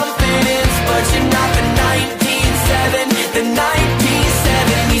confidence, but you're not the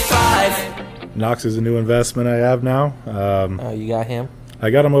 1975. Knox is a new investment I have now. You got him?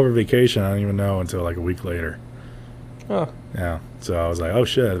 I got him over vacation. I don't even know until like a week later. Oh. Yeah. So I was like, oh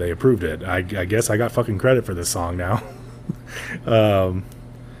shit, they approved it. I guess I got fucking credit for this song now.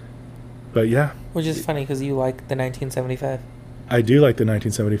 But yeah. Which is funny because you like the 1975. I do like the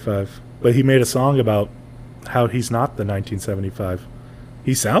 1975. But he made a song about how he's not the 1975.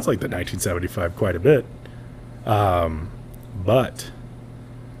 He sounds like the 1975 quite a bit. But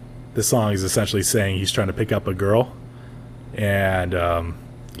the song is essentially saying he's trying to pick up a girl. And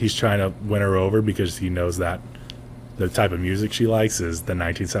he's trying to win her over because he knows that the type of music she likes is the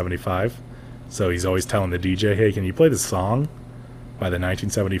 1975. So he's always telling the DJ, hey, can you play this song by the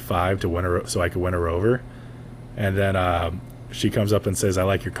 1975 to win her, so I can win her over? And then she comes up and says, I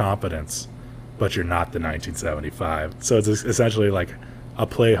like your confidence, but you're not the 1975. So it's essentially like a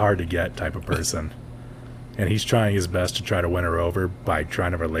play hard to get type of person. And he's trying his best to try to win her over by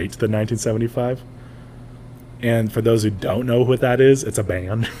trying to relate to the 1975. And for those who don't know what that is, it's a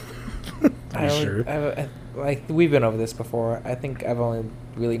band. Like, we've been over this before. I think I've only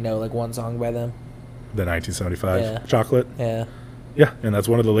really know like one song by them. The 1975 Yeah. Chocolate? Yeah. Yeah, and that's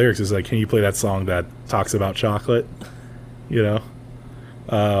one of the lyrics is like, can you play that song that talks about chocolate? You know?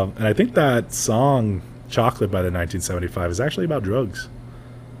 And I think that song, Chocolate by the 1975, is actually about drugs.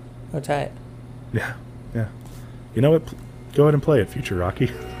 Oh, tight. Yeah, yeah. You know what? Go ahead and play it, Future Rocky.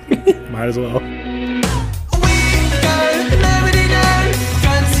 Might as well.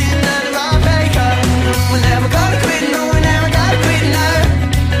 We're never gonna quit, no, we're never gonna quit, no.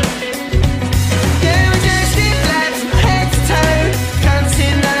 Yeah, we're just in flat from head to toe. Can't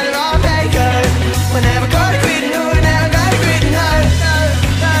see none of our makeup. We're never gonna quit, no, we're never gonna quit, no, no,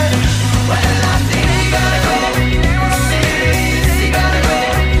 no. Well, I think we gotta go. Seriously gotta go.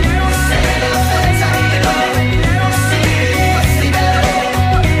 Say no offense, I need to go. Seriously better go.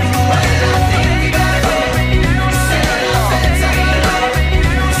 Well, I think we gotta go. Say no offense, I need to go.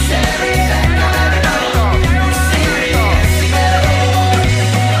 Everything gotta go.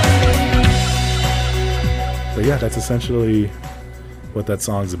 So yeah, that's essentially what that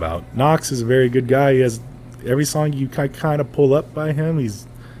song's about. Knox is a very good guy. He has every song you kind of pull up by him, he's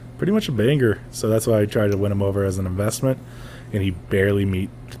pretty much a banger. So that's why I tried to win him over as an investment. And he barely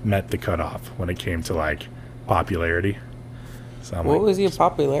met the cutoff when it came to like popularity. So I'm What like, was your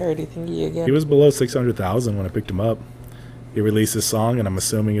popularity thingy again? he was below 600,000 when I picked him up. He released this song, and I'm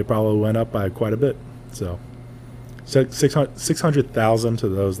assuming it probably went up by quite a bit. So 600,000 to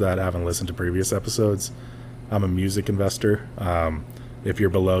those that haven't listened to previous episodes. I'm a music investor. If you're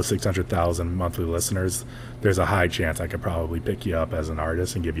below 600,000 monthly listeners, there's a high chance I could probably pick you up as an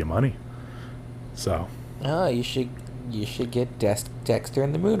artist and give you money. So. Oh, you should get Dexter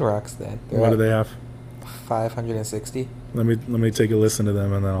and the Moonrocks then. What do they have? 560. Let me take a listen to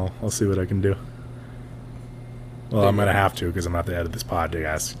them, and then I'll see what I can do. Well, I'm gonna have to because I'm not the head of this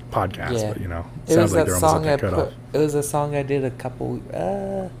podcast. Yeah. But you know, It sounds was like that they're song almost at the cutoff. It was a song I did a couple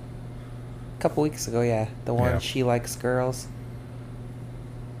weeks ago. Yeah, the one Yeah. She Likes Girls.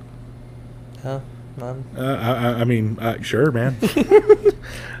 Huh? None? I mean, sure, man.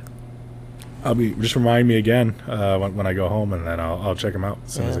 Just remind me again when I go home, and then I'll check them out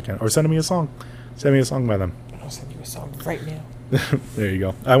as soon as I can, or send me a song. Send me a song by them. I'll send you a song right now. There you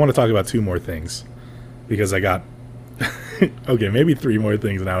go. I want to talk about two more things because I got okay, maybe three more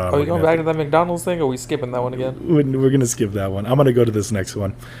things now. Are we going back to that McDonald's thing, or are we skipping that one again? We're gonna skip that one. I'm gonna go to this next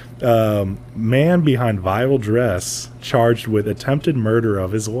one. Man behind viral dress charged with attempted murder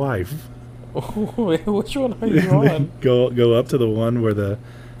of his wife. Which one are you on? Go up to the one where the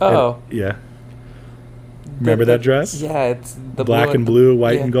yeah. Remember that dress? Yeah, it's the black and blue,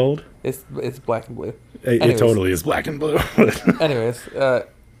 white and gold. It's black and blue. It totally is black and blue. Anyways,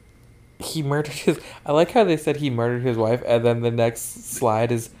 he murdered his. I like how they said he murdered his wife, and then the next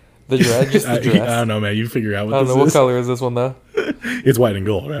slide is the dress. Just the dress. I don't know, man. You figure out what I don't this know is. what color is this one though. It's white and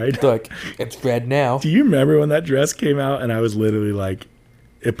gold, right? Like it's red now. Do you remember when that dress came out? And I was literally like,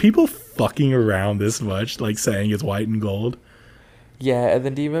 "Are people fucking around this much? Like saying it's white and gold?" Yeah, and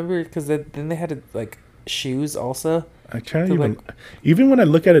then do you remember? Because then they had like shoes also. I can't even when I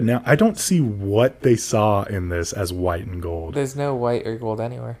look at it now, I don't see what they saw in this as white and gold. There's no white or gold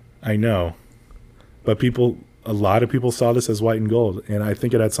anywhere. I know, but a lot of people saw this as white and gold, and I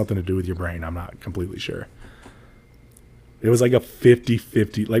think it had something to do with your brain. I'm not completely sure. It was like a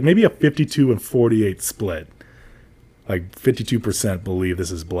 50-50, like maybe a 52 and 48 split. Like 52% believe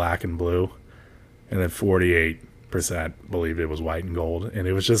this is black and blue, and then 48% believed it was white and gold, and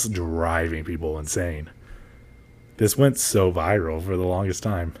it was just driving people insane. This went so viral for the longest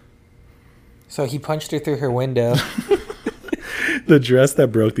time. So he punched her through her window. The dress that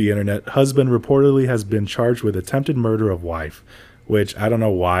broke the internet. Husband reportedly has been charged with attempted murder of wife, which I don't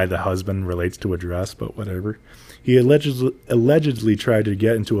know why the husband relates to a dress, but whatever. He allegedly tried to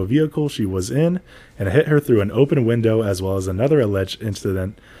get into a vehicle she was in and hit her through an open window, as well as another alleged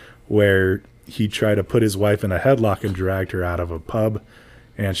incident where he tried to put his wife in a headlock and dragged her out of a pub,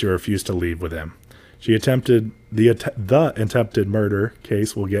 and she refused to leave with him. The attempted murder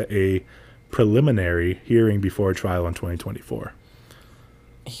case will get a preliminary hearing before trial in 2024.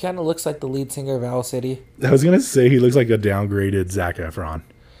 He kind of looks like the lead singer of Owl City. I was going to say he looks like a downgraded Zac Efron.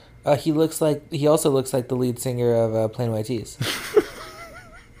 He also looks like the lead singer of Plain White Tees.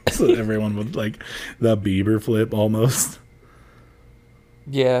 So everyone with like the Bieber flip almost.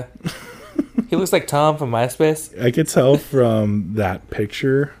 Yeah. He looks like Tom from MySpace. I could tell from that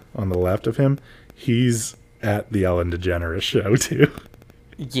picture on the left of him, he's at the Ellen DeGeneres show too.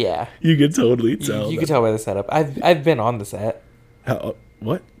 Yeah. You could totally tell. You could tell by the setup. I've been on the set.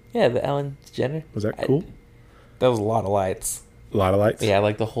 What? Yeah, the Ellen DeGeneres. Was that cool? That was a lot of lights. A lot of lights? Yeah,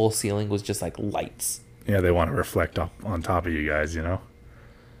 like the whole ceiling was just like lights. Yeah, they want to reflect up on top of you guys, you know?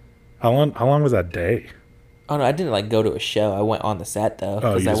 How long was that day? Oh no, I didn't like go to a show. I went on the set though,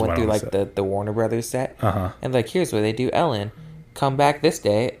 because I went through like the Warner Brothers set. And like, here's where they do Ellen. Come back this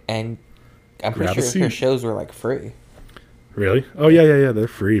day, and I'm pretty sure her shows were like free. Really? Oh yeah. They're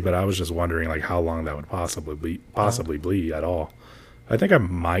free, but I was just wondering like how long that would possibly be at all. I think I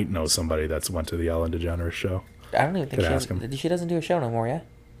might know somebody that's went to the Ellen DeGeneres show. I don't even think she doesn't do a show no more. Yeah,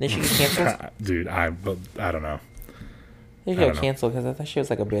 did she get canceled? Dude, I don't know. She got canceled because I thought she was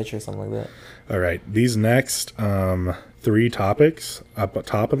like a bitch or something like that. All right, these next 3 topics up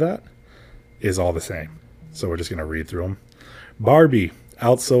top of that is all the same, so we're just gonna read through them. Barbie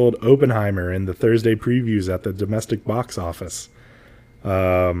outsold Oppenheimer in the Thursday previews at the domestic box office.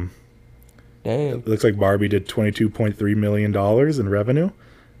 Dang. It looks like Barbie did $22.3 million in revenue.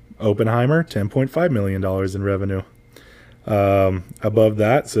 Oppenheimer, $10.5 million in revenue. Above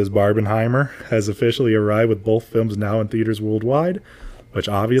that says Barbenheimer has officially arrived with both films now in theaters worldwide, which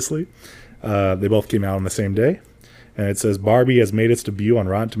obviously they both came out on the same day. And it says Barbie has made its debut on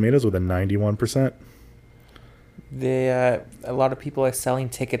Rotten Tomatoes with a 91%. A lot of people are selling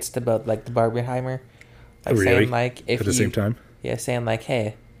tickets to both, like the Barbenheimer. Like really? Saying like if at the same time? Yeah, saying like,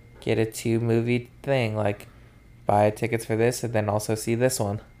 hey, get a 2-movie thing, like buy tickets for this and then also see this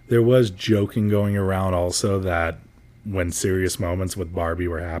one. There was joking going around also that when serious moments with Barbie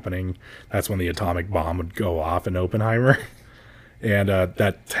were happening, that's when the atomic bomb would go off in Oppenheimer. And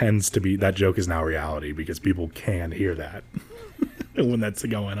that joke is now reality because people can hear that when that's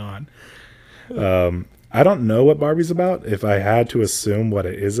going on. I don't know what Barbie's about. If I had to assume what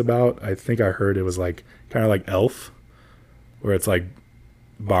it is about, I think I heard it was like kind of like Elf, where it's like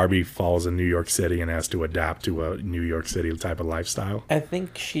Barbie falls in New York City and has to adapt to a New York City type of lifestyle. I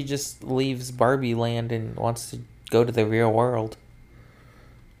think she just leaves Barbie land and wants to go to the real world.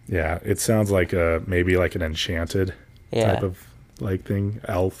 Yeah, it sounds like maybe like an Enchanted type of like thing.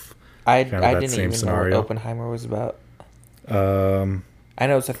 Elf. I didn't even know what Oppenheimer was about. I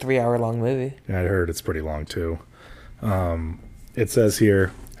know it's a 3-hour-long movie. Yeah, I heard it's pretty long too. It says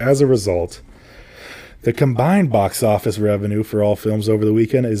here, as a result, the combined box office revenue for all films over the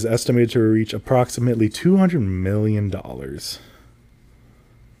weekend is estimated to reach approximately $200 million.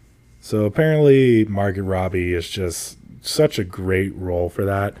 So apparently Margot Robbie is just such a great role for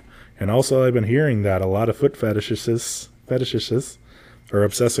that. And also I've been hearing that a lot of foot fetishists are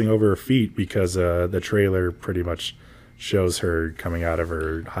obsessing over her feet because the trailer pretty much shows her coming out of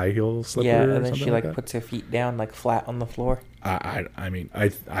her high heel slipper. Yeah, and then she like puts her feet down like flat on the floor. I mean, I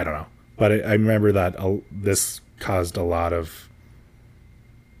don't know. But I remember that this caused a lot of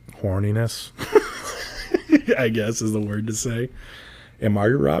horniness, I guess is the word to say. And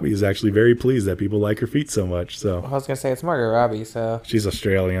Margot Robbie is actually very pleased that people like her feet so much. So I was going to say, it's Margot Robbie, so... She's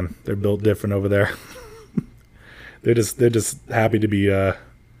Australian. They're built different over there. They're just happy to be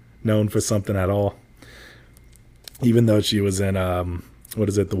known for something at all. Even though she was in,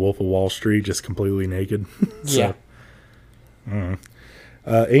 The Wolf of Wall Street, just completely naked. So, yeah.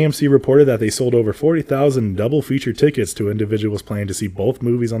 AMC reported that they sold over 40,000 double feature tickets to individuals planning to see both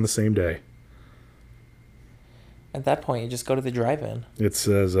movies on the same day. At that point, you just go to the drive-in. It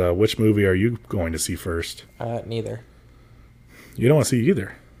says, which movie are you going to see first? Neither. You don't want to see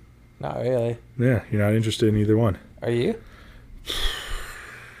either? Not really. Yeah, you're not interested in either one. Are you?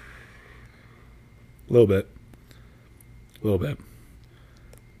 A little bit.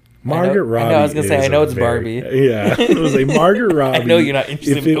 Margot Robbie. I know, I was going to say, I know it's Barbie. Yeah. It was like Margot Robbie. I know you're not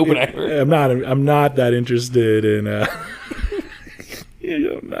interested in Oppenheimer. I'm not that interested in...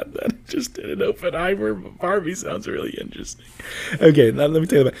 I'm not that interested in Oppenheimer, but Barbie sounds really interesting. Okay, now let me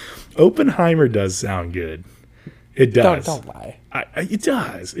tell you about Oppenheimer does sound good. It does. Don't lie. It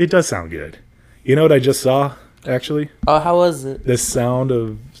does. It does sound good. You know what I just saw? actually. Oh, how was it? The sound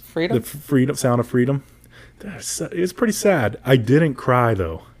of Freedom? Sound of freedom. It's pretty sad. I didn't cry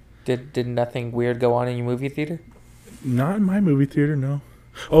though. Did nothing weird go on in your movie theater? Not in my movie theater, no.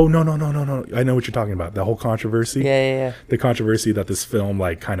 Oh, no. I know what you're talking about. The whole controversy. Yeah. The controversy that this film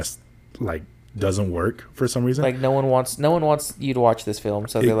kind of doesn't work for some reason. Like no one wants you to watch this film,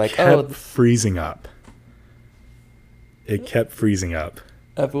 so they're like, kept freezing up. It kept freezing up.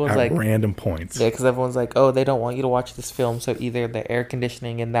 Everyone's at like random points. Yeah, because everyone's like, oh, they don't want you to watch this film, so either the air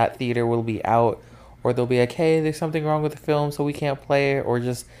conditioning in that theater will be out, or they'll be like, hey, there's something wrong with the film, so we can't play it, or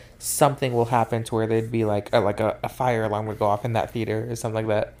just something will happen to where they'd be like a fire alarm would go off in that theater or something like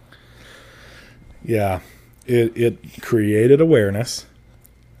that. Yeah, it created awareness.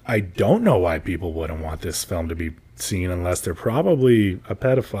 I don't know why people wouldn't want this film to be seen unless they're probably a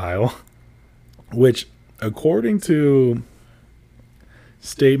pedophile, which, according to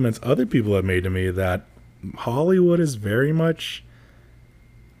statements other people have made to me, that Hollywood is very much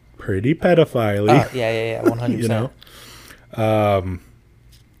pretty pedophile-y. Yeah, 100%. You know,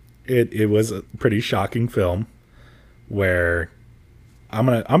 it was a pretty shocking film where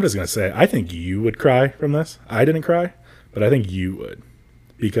I'm just gonna say I think you would cry from this. I didn't cry, but I think you would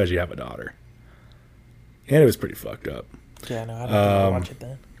because you have a daughter, and it was pretty fucked up. Yeah, no, I don't think I'll watch it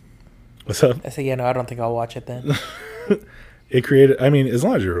then. What's up? I say, yeah, no, I don't think I'll watch it then. It created, I mean, as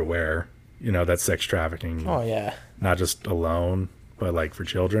long as you're aware, that sex trafficking. Oh, yeah. Not just alone, but for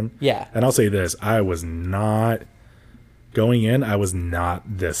children. Yeah. And I'll say this, I was not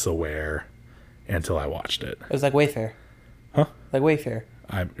this aware until I watched it. It was like Wayfair. Huh? Like Wayfair.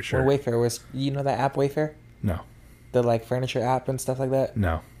 I'm sure. When Wayfair was, you know that app Wayfair? No. The furniture app and stuff like that?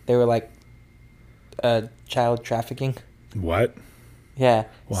 No. They were child trafficking. What? Yeah.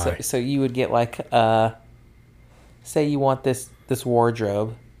 Why? So you would get say you want this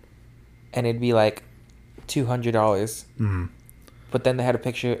wardrobe, and it'd be $200. Mm-hmm. But then they had a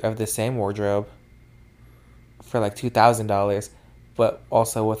picture of the same wardrobe for $2,000, but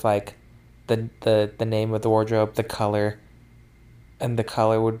also with the name of the wardrobe, the color, and the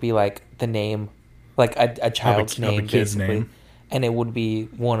color would be the name, a child's name, of a kid's basically. name. And it would be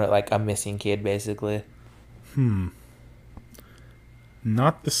one of a missing kid, basically. Not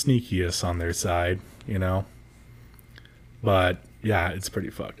the sneakiest on their side, But yeah, it's pretty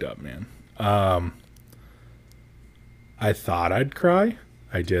fucked up, man. I thought I'd cry.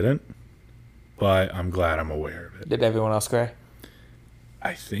 I didn't. But I'm glad I'm aware of it. Did everyone else cry?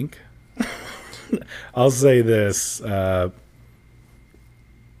 I think. I'll say this.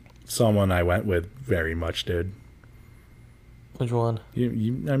 Someone I went with very much did. Which one?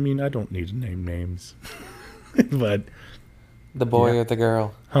 I mean, I don't need to name names. But the boy or the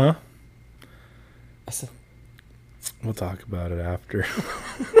girl? Huh? We'll talk about it after.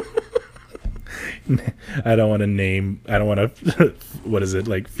 I don't want to what is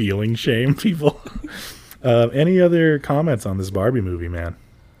it, feeling shame people. Any other comments on this Barbie movie, man?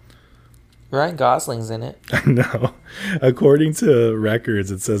 Ryan Gosling's in it. I know. According to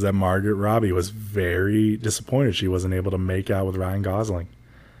records, it says that Margot Robbie was very disappointed she wasn't able to make out with Ryan Gosling.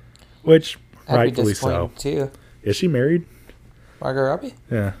 Which, rightfully so. Too. Is she married? Margot Robbie?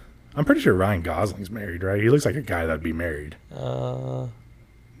 Yeah. I'm pretty sure Ryan Gosling's married, right? He looks like a guy that'd be married. I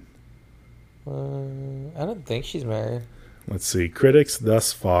don't think she's married. Let's see. Critics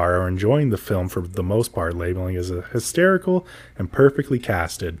thus far are enjoying the film for the most part, labeling it as a hysterical and perfectly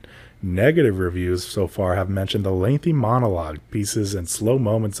casted. Negative reviews so far have mentioned the lengthy monologue pieces and slow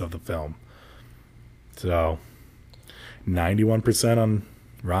moments of the film. So, 91% on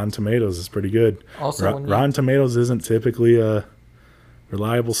Rotten Tomatoes is pretty good. Also, Rotten Tomatoes isn't typically a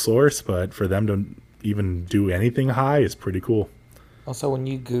reliable source, but for them to even do anything high is pretty cool. Also, when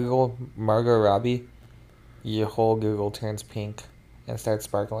you Google Margot Robbie, your whole Google turns pink and starts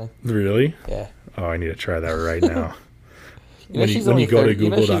sparkling. Really? Yeah. Oh, I need to try that right now. She's only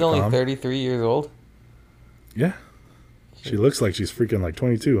 33 years old? Yeah. She looks like she's freaking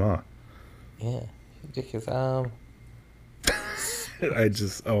 22, huh? Yeah. Ridiculous.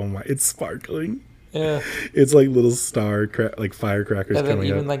 It's sparkling. Yeah. It's little firecrackers and then coming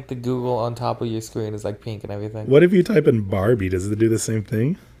even up. the Google on top of your screen is pink and everything. What if you type in Barbie? Does it do the same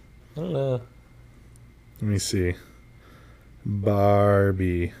thing? I don't know. Let me see.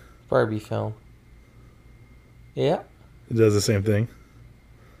 Barbie film. Yeah. It does the same thing.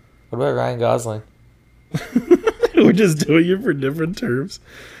 What about Ryan Gosling? We're just doing it for different terms.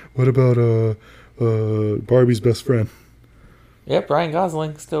 What about Barbie's best friend? Yep, Ryan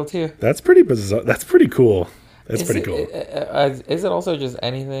Gosling still too. That's pretty bizarre. That's pretty cool. Is it also just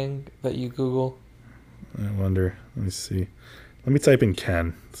anything that you Google? I wonder. Let me see. Let me type in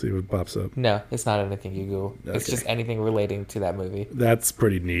Ken. See what pops up. No, it's not anything you Google. It's Okay. just anything relating to that movie. That's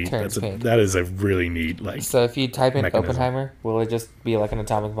pretty neat. Terrence Pink. That is a really neat, like, So if you type in mechanism. Oppenheimer, will it just be like an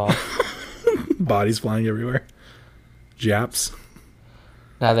atomic bomb? bodies flying everywhere. Japs.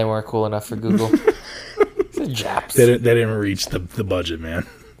 Nah, they weren't cool enough for Google. It's a Japs. They didn't reach the budget, man.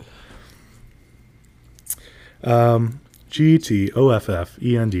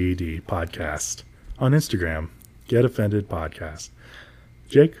 GTOFFENDD podcast on Instagram. Get Offended Podcast.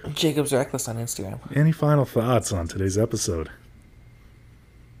 Jake, Jacob's Reckless on Instagram. any final thoughts on today's episode?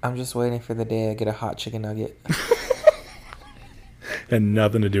 I'm just waiting for the day I get a hot chicken nugget. And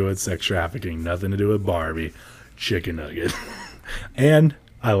nothing to do with sex trafficking, nothing to do with Barbie. Chicken nugget. And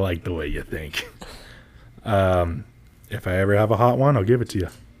I like the way you think. If I ever have a hot one, I'll give it to you.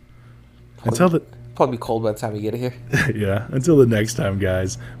 Probably be cold by the time you get here. Yeah, until the next time,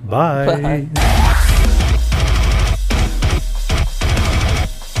 guys. Bye. Bye.